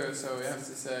 b'matan Torah, so we have to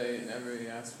say in every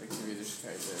aspect of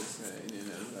Yiddishkeit there's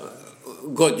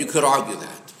Good, you could argue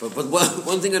that, but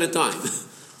one thing at a time.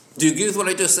 Do you agree with what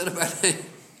I just said about it?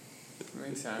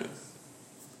 Makes sense.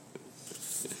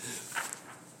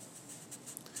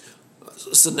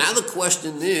 So now the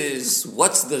question is,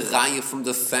 what's the raya from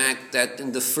the fact that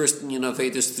in the first inyan of Hey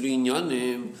there's 3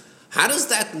 inyanim? How does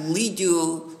that lead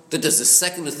you that there's a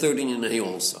second and third inyan of Hey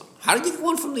also? How did you get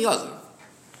one from the other?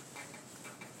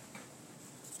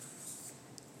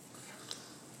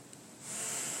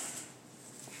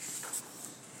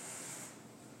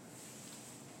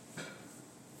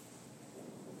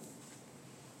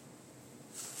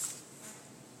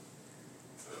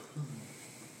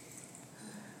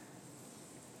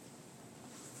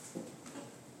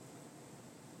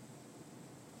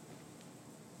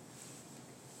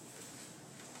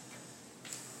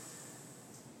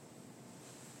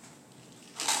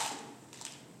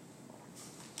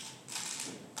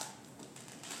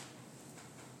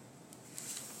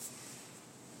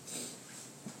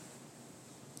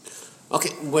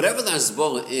 Okay, whatever the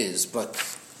Hasbara is, but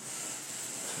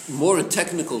more in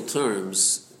technical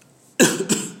terms,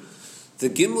 the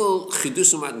Gimel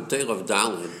Chidush Matan Torah of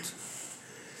Dalet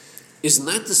is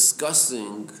not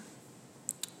discussing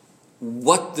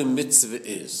what the mitzvah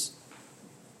is.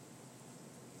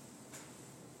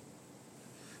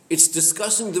 It's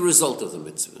discussing the result of the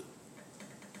mitzvah.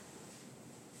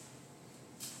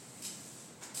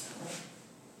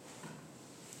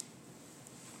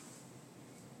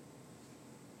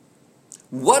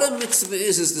 What a mitzvah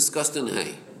is discussed in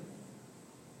Hay.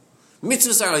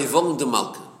 Mitzvahs are Yivolum de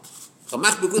Malka.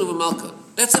 Chamach begun of a Malka.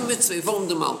 That's a mitzvah, Yivolum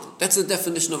de Malka. That's the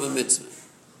definition of a mitzvah.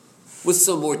 With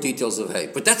some more details of Hay.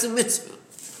 But that's a mitzvah.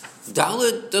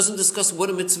 Dalet doesn't discuss what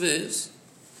a mitzvah is.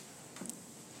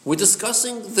 We're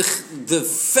discussing the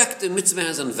effect a mitzvah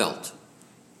has on Welt.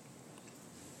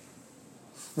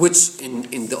 Which in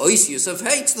the Oisius of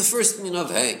Hay, it's the first thing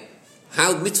of Hay.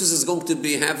 How mitzvahs is going to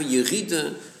be, have a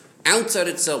yerida outside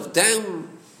itself, down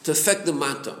to affect the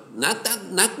mata. Not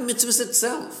mitzvahs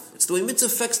itself. It's the way mitzvah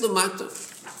affects the mata.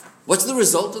 What's the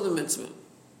result of the mitzvah?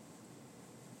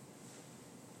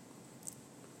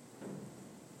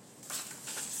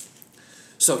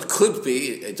 So it could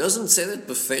be, it doesn't say that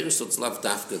beferish so it's lav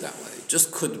dafka that way. It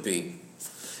just could be.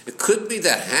 It could be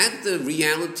that had the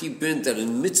reality been that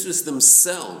in mitzvahs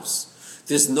themselves,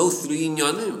 there's no 3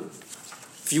 inyanim.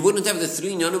 If you wouldn't have the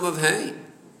 3 inyanim of Hay,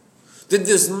 then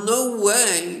there's no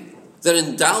way that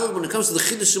in Dalet, when it comes to the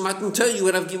Chidush Matan Torah, you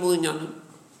would have Gimel Inyanim.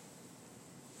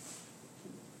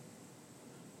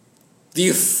 The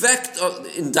effect of,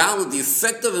 in Dalet, the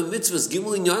effect of a mitzvah is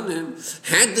Gimel Inyanim.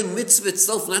 Had the mitzvah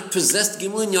itself not possessed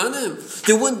Gimel Inyanim,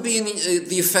 there wouldn't be any,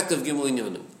 the effect of Gimel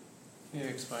Inyanim. Can you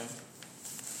explain?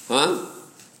 Huh?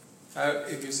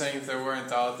 If you're saying if there weren't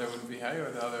Dalet, there wouldn't be Hay, or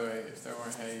the other way, if there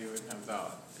weren't Hay, you wouldn't have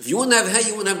Dalet? If you wouldn't have Hay,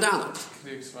 you wouldn't have Dalet.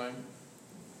 Can you explain?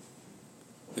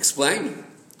 Explain?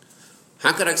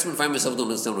 How could I explain if I myself don't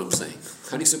understand what I'm saying?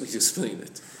 How do you expect me to explain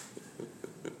it?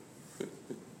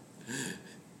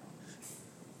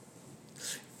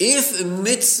 If a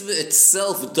mitzvah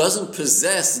itself doesn't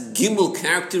possess gimel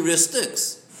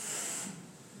characteristics,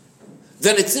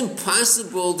 then it's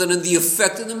impossible that in the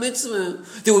effect of the mitzvah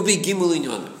there would be gimel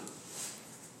inyanim.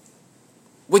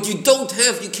 What you don't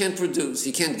have, you can't produce,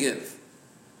 you can't give.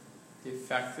 The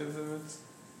effect of the mitzvah?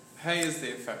 Hey is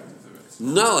the effect of the mitzvah.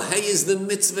 No, hey is the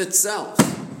mitzvah itself.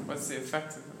 What's the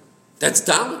effect of it? That's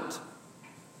dalit.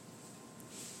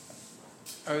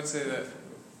 I would say that,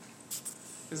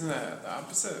 isn't that the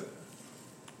opposite?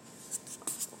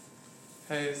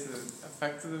 Hey is the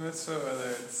effect of the mitzvah,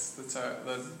 whether it's the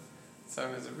tzarech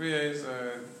zabriyos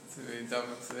or to be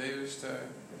davuk to the Eivishter,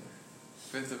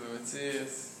 bit of a mitzvah.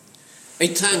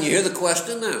 Eitan, you hear the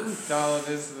question now? Dalit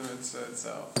is the mitzvah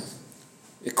itself.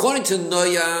 According to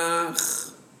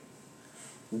Noach,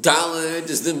 Dalit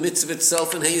is the mitzvah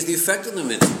itself and hey is the effect of the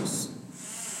mitzvahs.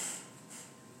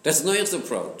 That's Noach's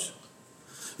approach.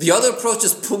 The other approach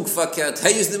is punk faket.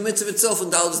 Hey is the mitzvah itself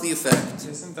and Dalit is the effect.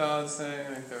 Isn't Dalit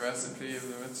saying like the recipe of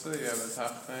the mitzvah? You have a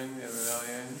tachtein, you have an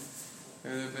elyon, you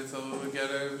have a bit of a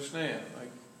getter v'shneim.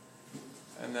 Like,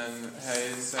 and then hey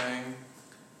is saying,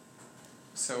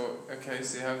 so okay,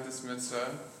 so you have this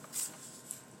mitzvah.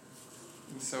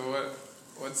 And so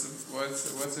what's it for?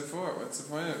 What's the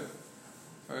point of it?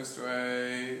 First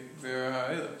way, v'ir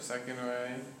ha'ilov. Second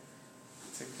way,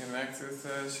 to connect with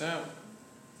Hashem.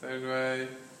 Third way,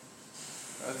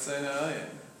 let's say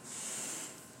na'alyin.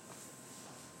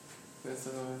 This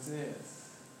is what it is.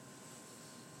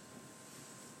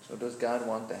 So does God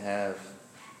want to have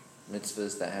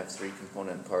mitzvahs that have three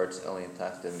component parts, elyon,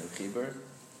 tachton, and chibur?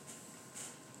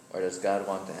 Or does God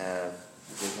want to have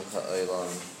zichach ha'olam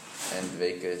and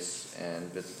dveikus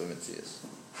and bittul mitzias?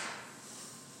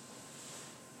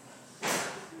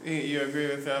 You agree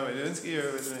with Rabbi Dinsky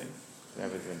or with me?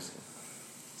 Rabbi Dinsky.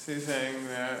 So you're saying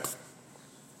that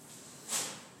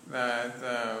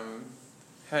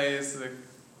hey is the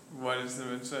what is the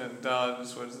mitzvah and Dalet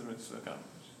is what is the mitzvah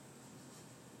accomplish.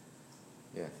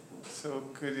 Yeah. So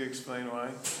could you explain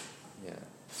why? Yeah.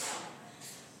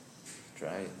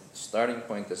 Try. Starting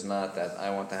point is not that I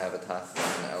want to have a tachton,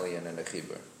 an elyon, and a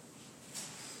chibur.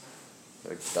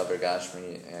 Like daber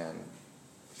gashmi and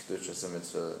kedushas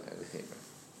mitzvah and the chibur.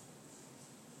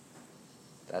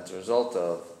 That's a result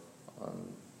of,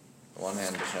 on the one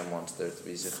hand, Hashem wants there to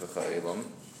be zichach ha'olam,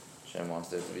 Hashem wants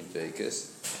there to be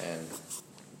dveikus, and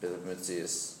bittul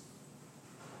mitzias.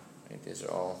 Right, these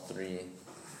are all three.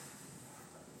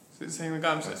 So you're saying the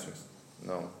Gamsha?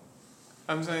 No.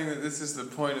 I'm saying that this is the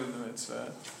point of the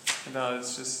mitzvah, and now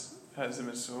it's just how does the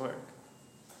mitzvah work?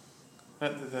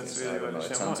 Not that that's Yes, really I don't what know. It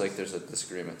Hashem sounds wants. like there's a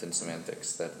disagreement in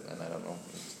semantics that, and I don't know.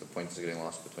 The point is getting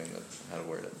lost between how to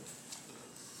word it.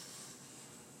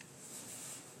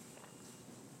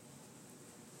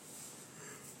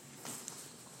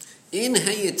 In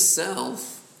hay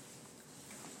itself,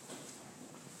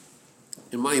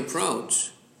 in my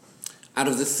approach, out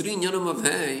of the three inyanim of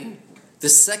hay, the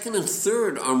second and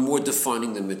third are more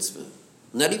defining the mitzvah.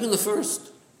 Not even the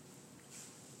first.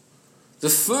 The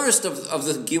first of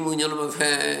the gimel inyanim of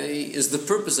hay is the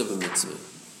purpose of a mitzvah.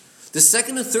 The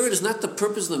second and third is not the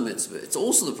purpose of the mitzvah. It's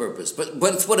also the purpose, but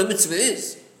it's what a mitzvah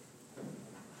is.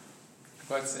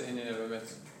 What's the inyan of a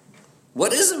mitzvah?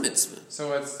 What is a mitzvah? So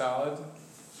what's Dalet?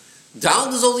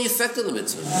 Dalet is all the effect of the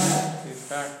mitzvah. The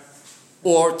effect.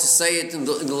 Or to say it in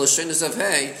the Lashonos of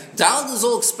hay, Dalet is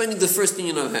all explaining the first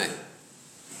inyan of hay.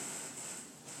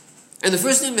 And the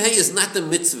first inyan of hay is not the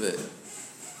mitzvah.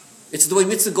 It's the way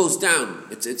mitzvah goes down.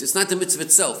 It's not the mitzvah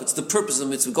itself. It's the purpose of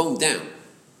the mitzvah going down.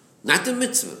 Not the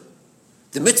mitzvah.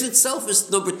 The mitzvah itself is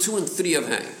number 2 and 3 of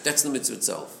hay. That's the mitzvah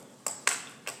itself.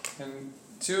 And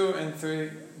 2 and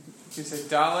 3, you say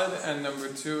Dalet and number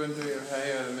 2 and 3 of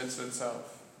hay are the mitzvah itself.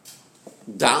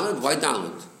 Dalet? Why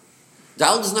Dalet?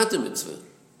 Dalet is not the mitzvah.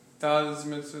 Dalet is the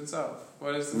mitzvah itself.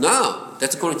 What is the No,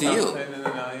 that's according to you.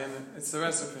 It's the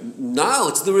recipe. No,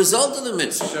 it's the result of the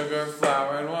mitzvah. Sugar,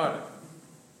 flour, and water.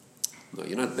 No,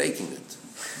 you're not baking it.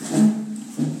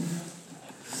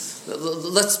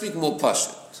 Let's speak more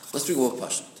pashut.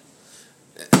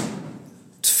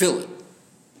 Tefillin.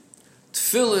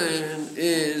 Tefillin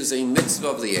is a mitzvah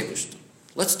of the Eibishter.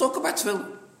 Let's talk about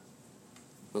tefillin.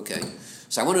 Okay.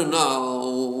 So I want to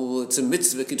know, it's a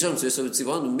mitzvah, so it's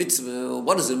even a mitzvah.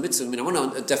 What is a mitzvah? I mean, I want to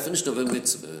know a definition of a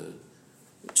mitzvah.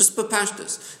 Just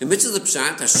pashtus. A mitzvah is the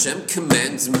pshat, Hashem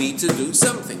commands me to do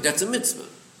something. That's a mitzvah.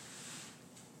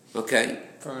 Okay?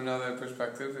 From another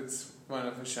perspective, it's one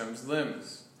of Hashem's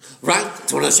limbs. Right?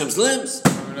 It's one of Hashem's limbs.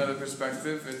 From another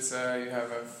perspective, it's you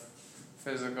have a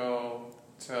physical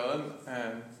tefillin,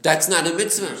 and that's not a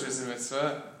mitzvah. Which is a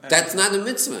mitzvah. That's not a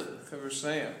mitzvah.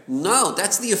 No,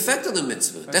 that's the effect of the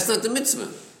mitzvah. That's not the mitzvah.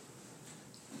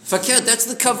 Fakir, that's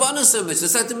the kavanas of mitzvah.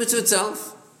 It's not the mitzvah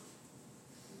itself.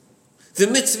 The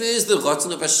mitzvah is the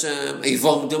Ratzon of Hashem,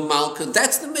 Eivom de Malka.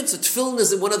 That's the mitzvah. Tefillin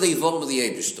is one of the Eivom of the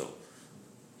Eibishter.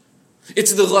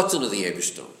 It's the Ratzon of the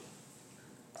Eibishter.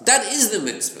 That is the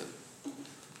mitzvah.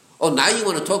 Oh, now you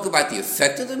want to talk about the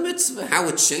effect of the mitzvah, how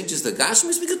it changes the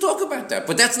Gashmis? We can talk about that,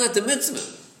 but that's not the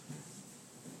mitzvah.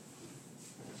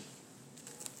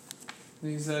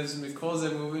 He says, "Mikol ze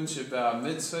muvin sheba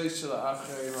mitzvah shel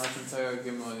achei matan Torah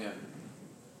gimel yan."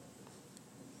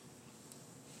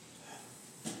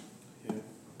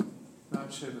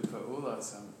 Not sure the pa'ula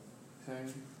some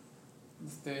saying,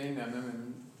 "Stay namim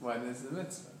and what is the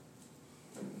mitzvah?"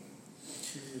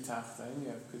 You tachtain, you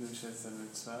have kedusha the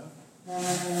mitzvah, and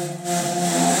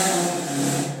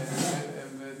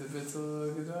the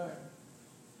bittul gedai.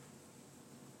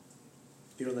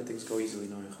 You don't let things go easily,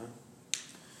 no, huh?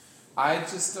 I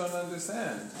just don't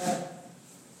understand.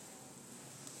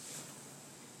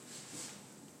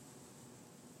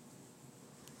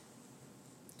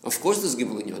 Of course there's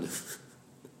Gimel Inyanim.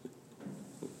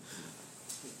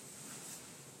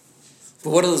 But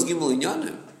what are those Gimel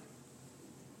Inyanim?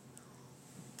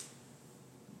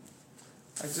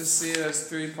 I just see it as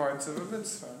 3 parts of a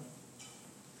mitzvah.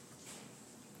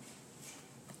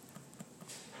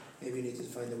 Maybe you need to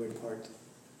find the word part.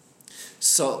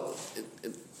 So,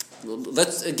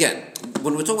 let's, again,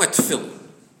 when we're talking about tefillin,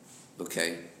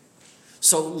 okay,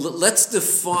 so let's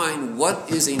define what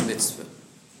is a mitzvah.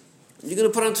 You're going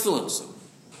to put on tefillin, so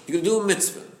you're going to do a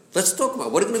mitzvah. Let's talk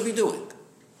about what are you going to be doing.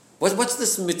 What's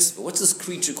this mitzvah? What's this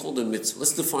creature called a mitzvah?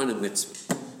 Let's define a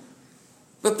mitzvah.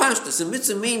 But Pashtus, a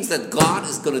mitzvah means that God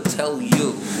is going to tell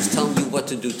you, He's telling you what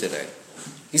to do today.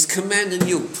 He's commanding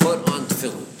you, put on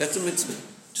tefillin. That's a mitzvah.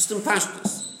 Just in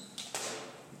Pashtus.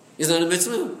 Isn't that a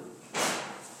mitzvah?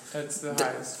 That's the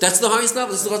highest. That's the highest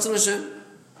level. This is the Ratzon Hashem.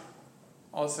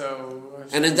 Also,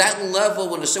 And in that level,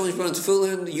 when Hashem is put on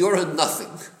tefillin, you're a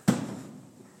nothing.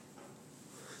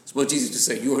 It's much easier to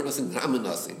say, you're a nothing than I'm a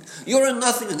nothing. You're a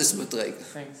nothing in this madrega.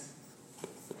 Thanks.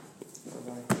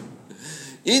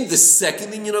 In the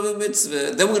second union of a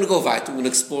mitzvah, then we're going to go weiter, we're going to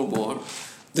explore more.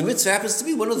 The mitzvah happens to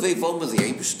be one of the Eivom of the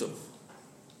Eibishter.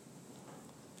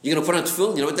 You're going to put on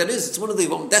tefillin, you know what that is? It's one of the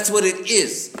Eivom. That's what it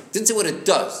is. Didn't say what it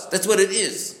does. That's what it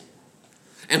is.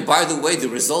 And by the way, the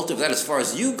result of that, as far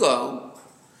as you go,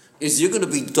 is you're going to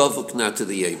be dovuk now to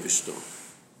the Eibishter.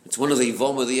 It's one of the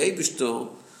Eivom of the Eibishter.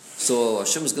 So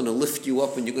Hashem is going to lift you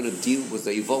up and you're going to deal with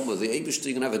the Eivom of the Eibishter.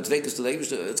 You're going to have a dvekus to the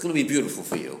Eibishter. It's going to be beautiful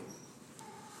for you.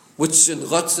 Which in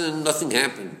Ratzon, nothing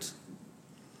happened.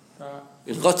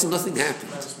 In Ratzon, nothing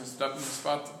happened.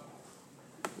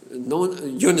 No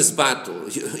one, you're in this battle.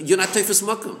 You're not Teifus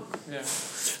Makam. Yeah.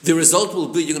 The result will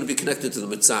be you're going to be connected to the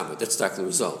Mitzvah. That's like the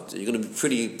result. You're going to be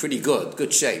pretty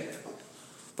good shape.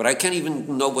 But I can't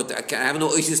even know I have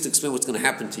no issues to explain what's going to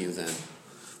happen to you then.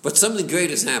 But something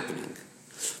great is happening.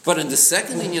 But in the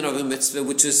second union of a mitzvah,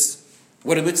 which is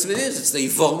what a mitzvah is, it's the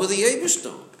Eivom of the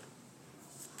Eibishter.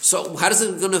 So how is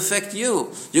it going to affect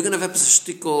you? You're going to have a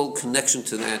shtickle connection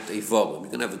to that Eivom.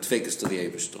 You're going to have a tfekas to the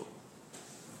Eibishter.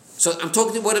 So I'm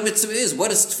talking about what a mitzvah is.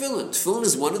 What is tefillin? Tefillin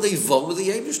is one of the Eivom of the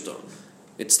Eibishter.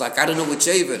 It's like, I don't know which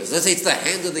Eiv it is. Let's say it's the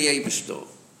hand of the Eibishter.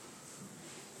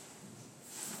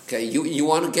 Okay, you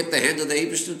want to get the hand of the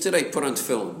Eibishter today? Put on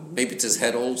tefillin. Maybe it's his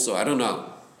head also. I don't know.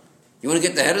 You want to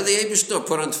get the head of the Eibishter?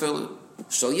 Put on tefillin.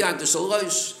 Shal yad, shal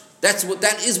rosh. That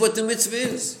is what the mitzvah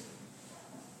is.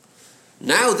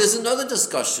 Now there's another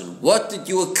discussion. What did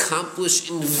you accomplish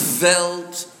in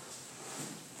Welt?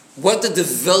 What did the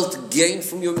Welt gain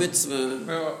from your mitzvah?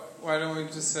 Well, why don't we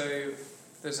just say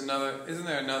isn't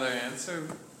there another answer?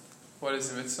 What is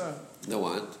the mitzvah? No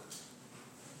what?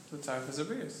 The type is a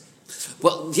beast.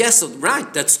 Well, yes,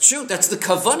 right, that's true. That's the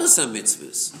kavanas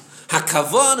ha-mitzvahs.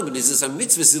 Ha-kavanah b'nizas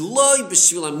ha-mitzvahs iloi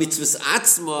b'shvil ha-mitzvahs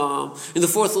atzmam. In the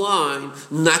fourth line,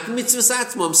 not mitzvahs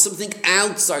atzmam, something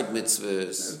outside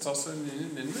mitzvahs. It's also in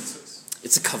mitzvahs.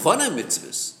 It's a kavanah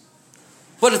mitzvahs.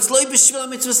 But it's loi b'shvil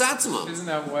ha-mitzvahs atzmam. Isn't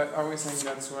that what, are we saying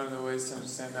that's one of the ways to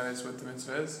understand that is what the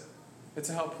mitzvah is? It's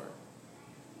a helper.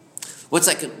 1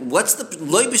 second, what's the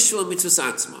loi b'shvil ha-mitzvahs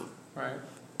atzmam? Right.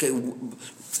 Okay,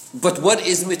 but what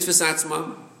is mitzvahs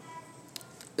atzmam?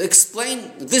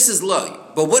 Explain, this is loy,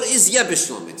 but what is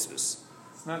yebishvil mitzvahs?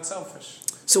 It's not selfish.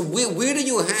 So where do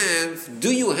you have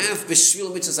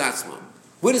bishvil mitzvahs atzmam?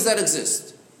 Where does that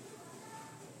exist?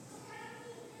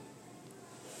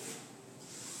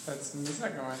 That's in the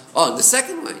second way. Oh, the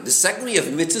second way. The second way you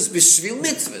have mitzvahs bishvil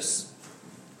mitzvahs.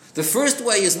 The first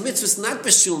way is mitzvahs not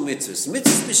bishvil mitzvahs.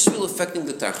 Mitzvahs bishvil affecting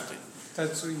the tachtin.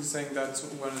 That's what you're saying, that's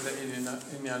one of the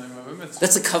inyanim of a mitzvah.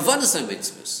 That's a kavanas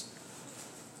ha-mitzvahs.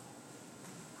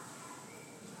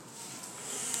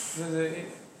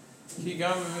 Ki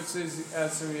gam b'mitzvahs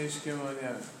atzim yesh gimel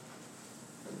yanim.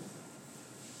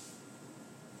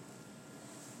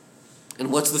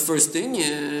 And what's the first thing?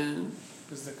 Yeah.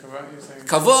 Is the kavanah you're saying?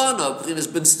 Kavanah,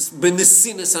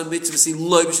 b'nesinas ha-mitzvahs,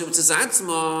 lo b'shem mitzvahs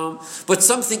atzmam, but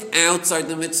something outside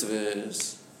the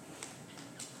mitzvahs.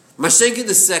 Mashenki,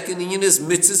 the second union is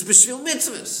mitzvahs b'shvil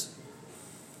mitzvahs.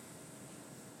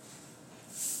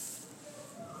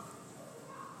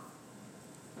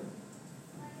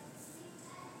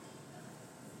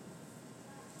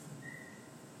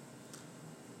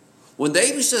 When the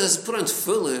Eibush says put on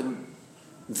tefillin,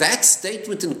 that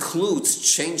statement includes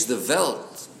change the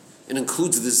Welt. It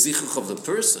includes the zichuch of the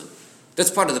person.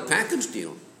 That's part of the package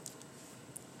deal.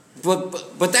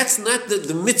 But that's not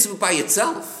the mitzvah by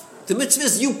itself. The mitzvah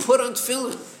is you put on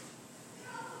tefillin.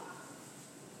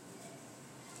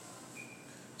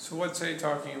 So what's he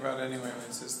talking about anyway when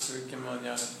it says three gimel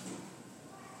yanim?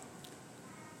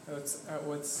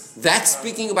 That's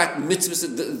speaking about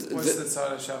mitzvahs. What's the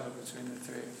tzad hashava between the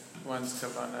three? One's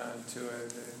kavanah and two are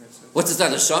the mitzvahs. What's the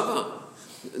tzad hashava?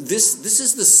 This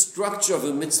is the structure of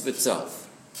a mitzvah itself.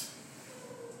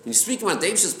 When you speak about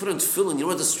David says put on tefillin, you know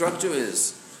what the structure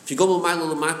is. If you go l'mayla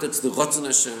l'mata, it's the Ratzon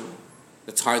Hashem.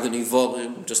 It's higher than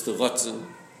Ivorim, just the Ratzon.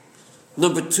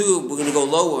 Number two, we're going to go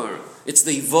lower. It's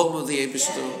the Ivorim of the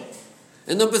Eibishter.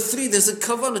 And number three, there's a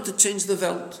kavanah to change the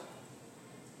Welt.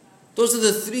 Those are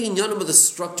the three inyanim of the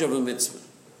structure of a mitzvah.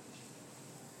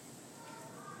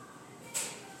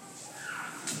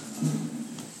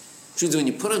 Which means when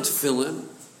you put on tefillin,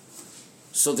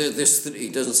 so there's three, he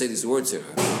doesn't say these words here,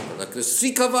 but like there's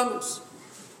three kavanos.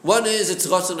 One is it's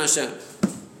Ratzon Hashem.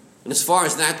 And as far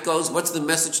as that goes, what's the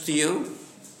message to you?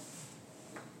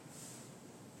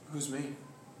 Who's me?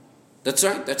 That's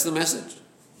right, that's the message.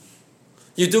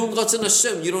 You're doing Ratzon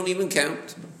Hashem, you don't even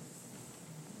count.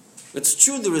 It's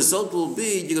true, the result will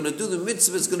be, you're going to do the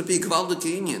mitzvah, it's going to be a Gvaldik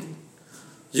Inyan.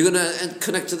 You're going to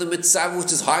connect to the mitzvah,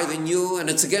 which is higher than you,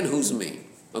 and it's again, who's me?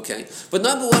 Okay? But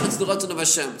number one, it's the Ratzon of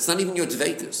Hashem. It's not even your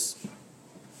Dveikus.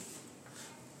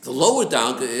 The lower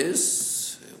darga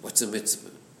is, what's a mitzvah?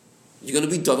 You're going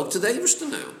to be double to the Eibishter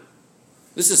now.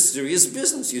 This is serious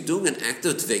business. You're doing an act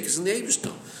of Dveikus in the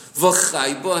Eibishter.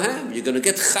 V'chai bohem. You're going to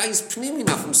get chayis pnimi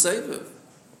now from Sefer.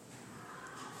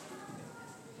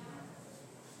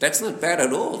 That's not bad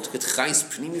at all, to get chayis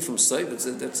pnimi from Sefer.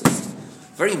 That's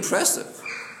very impressive.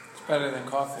 It's better than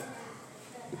coffee.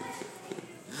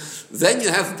 Then you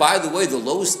have, by the way, the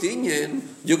lowest inyan,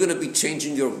 you're going to be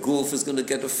changing your goof, is going to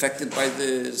get affected by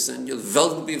this, and your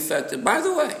Welt will be affected, by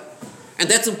the way. And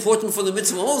that's important for the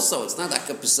mitzvah also. It's not like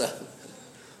a pesach.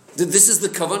 This is the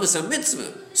kavanas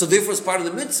ha-mitzvah. So therefore it's part of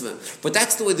the mitzvah. But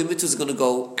that's the way the mitzvah is going to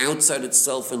go outside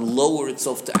itself and lower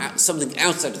itself to something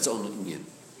outside its own inyan.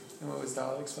 And what was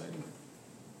Dal explaining?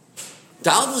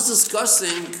 Dal was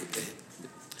discussing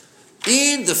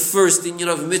in the first inyan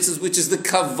of mitzvahs, which is the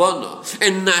kavanah,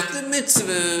 and not the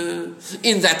mitzvah.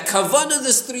 In that kavanah,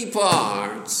 there's three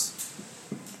parts.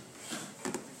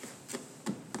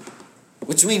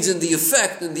 Which means in the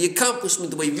effect, in the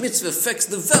accomplishment, the way mitzvah affects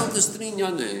the Welt, there's three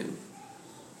inyanim.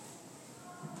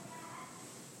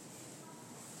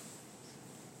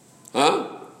 Huh?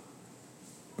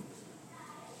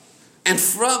 And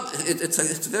from,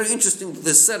 it's very interesting,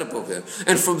 the setup over here.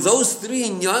 And from those three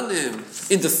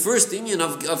inyanim, in the first inyan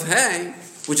of Hay,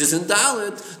 which is in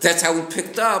Dalet, that's how we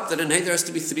picked up that in Hay there has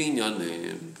to be three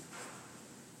inyanim.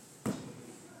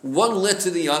 One led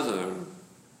to the other.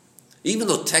 Even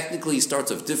though technically he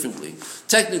starts off differently.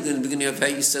 Technically in the beginning of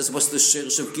Hay he says, what's the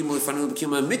shirish of Gimel Yifanu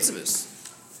B'Kiyum HaMitzvahs?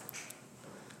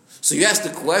 So you ask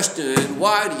the question,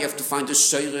 why do you have to find a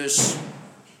shirish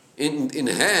in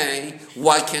Hay?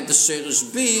 Why can't the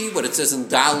shirish be what it says in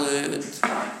Dalet?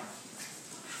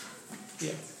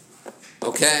 Yeah.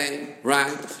 Okay,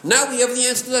 right. Now we have the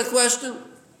answer to that question.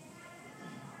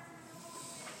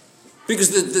 Because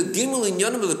the Gimel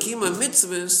Inyanim of the B'Kiyum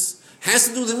HaMitzvahs has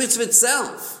to do with the mitzvah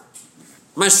itself.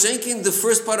 Mashenkin, the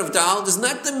first part of Dal, is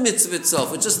not the mitzvah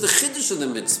itself, it's just the chiddush of the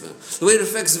mitzvah, the way it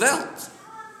affects Welt.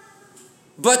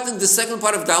 But in the second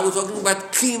part of Dal, we're talking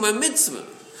about Kima mitzvah.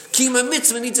 Kima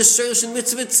mitzvah needs a shirish in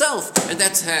mitzvah itself, and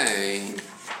that's Hay.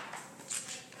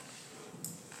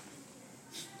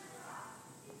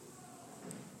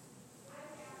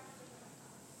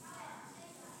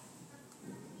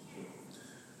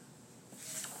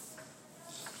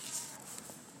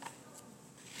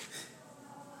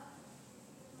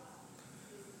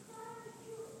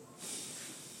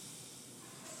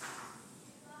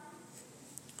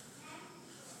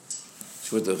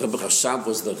 Where the Rebbe Rashab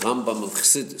was the Rambam of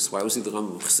Chassidus. Why was he the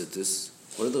Rambam of Chassidus?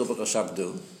 What did the Rebbe Rashab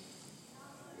do?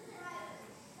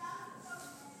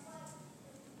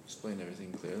 explain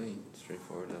everything clearly,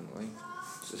 straightforward and length.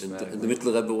 And the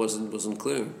Mittler Rebbe wasn't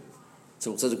clear.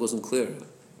 Someone said it wasn't clear.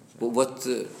 But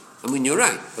you're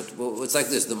right. But it's like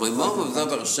this: the Maamar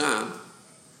VeKibeil HaYehudim,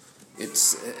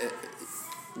 it's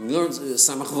you learn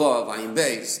Samach Vav Ayin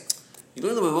Beis. You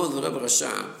learn the Maamar VeKibeil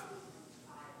HaYehudim.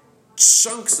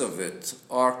 Chunks of it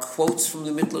are quotes from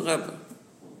the Mittler Rebbe,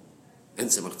 and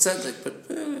Tzemach Tzedek, but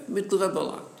Mittler Rebbe a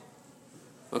lot.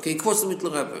 Okay, he quotes the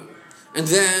Mittler Rebbe, and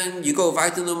then you go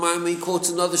weiter in the Maamar, he quotes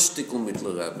another shtickle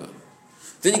Mittler Rebbe.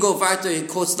 Then you go weiter, he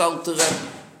quotes the Alter Rebbe.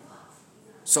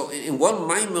 So in one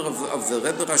Maamar of the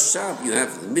Rebbe Rashab, you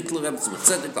have the Mittler Rebbe, Tzemach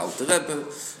Tzedek, the Alter Rebbe,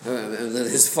 and then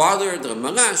his father, the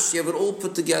Marash. You have it all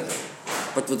put together.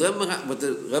 But what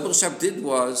the Rebbe Rashab did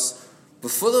was,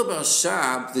 before the Rebbe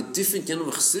Rashab, the different Yanim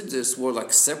of Chassidus were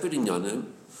like separate Yanim,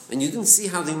 and you didn't see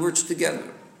how they merged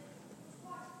together.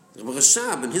 The Rebbe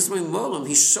Rashab, in his Maamar,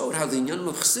 he showed how the Yanim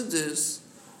of Chassidus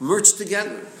merged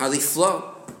together, how they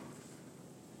flow.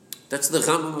 That's the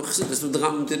Rambam of Chassidus. That's what the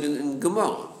Rambam did in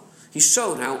Gemara. He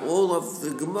showed how all of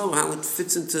the Gemara, how it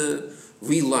fits into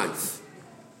real life,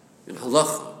 in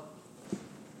Halacha.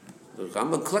 The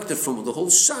Rambam collected from the whole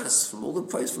Shas, from all the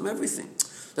place, from everything.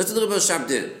 That's what the Rebbe Rashab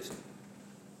did.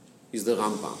 He's the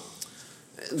Rambam.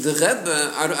 The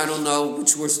Rebbe, I don't know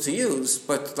which words to use,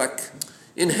 but like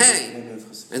in Hey,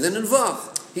 and then in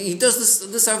Vav, he does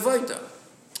this Avodah.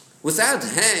 Without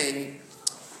Hey,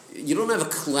 you don't have a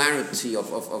clarity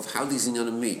of how these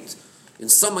inyanim meet. In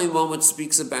some moment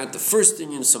speaks about the first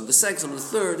inyan, some the second, some the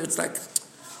third. It's like,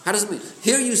 how does it mean?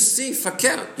 Here you see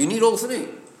fakir. You need all three,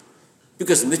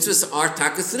 because mitzvahs are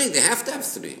taka three. They have to have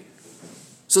three.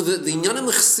 So the inyanim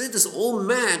chassidus all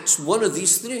match one of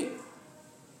these three.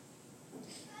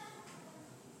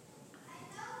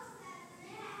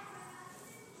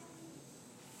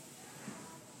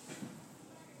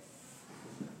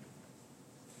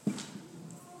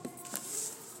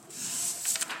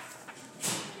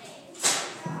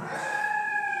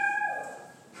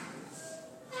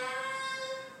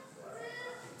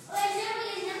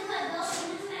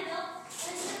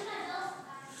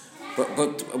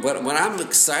 But what I'm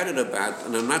excited about,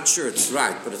 and I'm not sure it's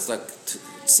right, but it's like, it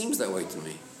seems that way to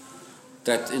me,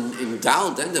 that in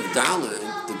Dal, the end of Dal,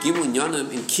 the Gimel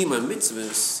Yanim in Kima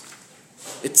Mitzvahs,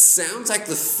 it sounds like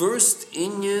the first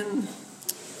inyan,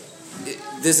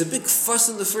 there's a big fuss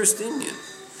in the first inyan.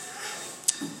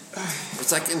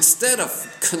 It's like, instead of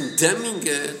condemning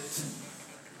it,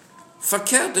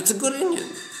 fakir, it's a good inyan.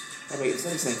 Wait, it's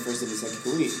not saying first and the second.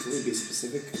 Could we be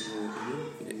specific?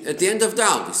 At the end of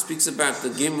Dal, he speaks about the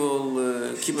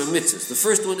Gimel Kima Mitzvahs. The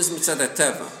first one is Mitzad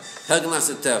HaTeva, Hergnas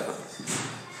HaTeva.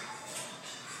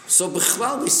 So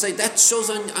B'chlal, we say that shows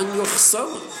on your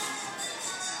Chsaron.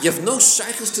 You have no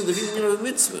shaykhs to the Vinyan of a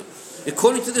mitzvah.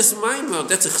 According to this Maamar,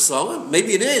 that's a Chsaron.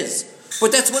 Maybe it is,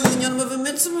 but that's one Vinyan of a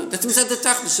mitzvah. That's Mitzad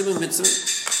HaTachlis of a mitzvah.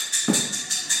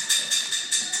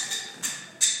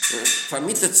 For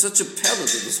me, that's such a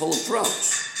pellet of this whole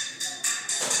approach.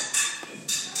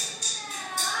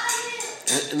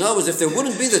 In other words, if there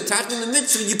wouldn't be the Tach in the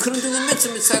mitzvah, you couldn't do the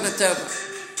mitzvah Mitzad HaTeva.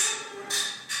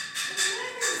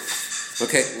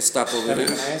 Okay, we'll stop over here.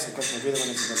 Can I ask a question? I really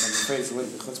want to ask a question. I'm afraid it's a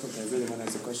little bit chutzpah, but I really want to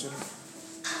ask a question.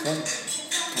 Can I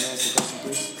ask a question,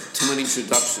 please? Too many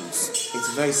introductions. It's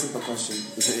a very simple question.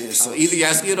 So either you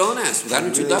ask it or don't ask, without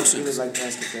introductions. I would really like to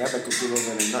ask if the Rabbi could give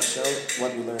over in a nutshell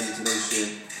what we learned in today's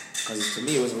shir. Because to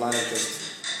me it was a lot of just...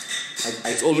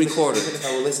 It's all recorded. Even if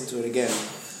I will listen to it again,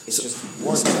 it's just 1,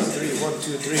 2, 3, 1,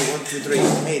 2, 3, 1, 2, 3,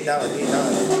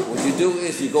 $8. What you do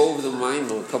is you go over the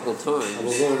Maamar a couple of times. I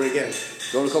will go over again.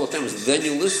 Go over a couple of times, then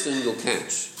you listen, you'll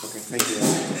catch. Okay, thank you.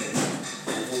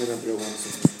 I've only gone through it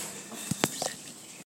once.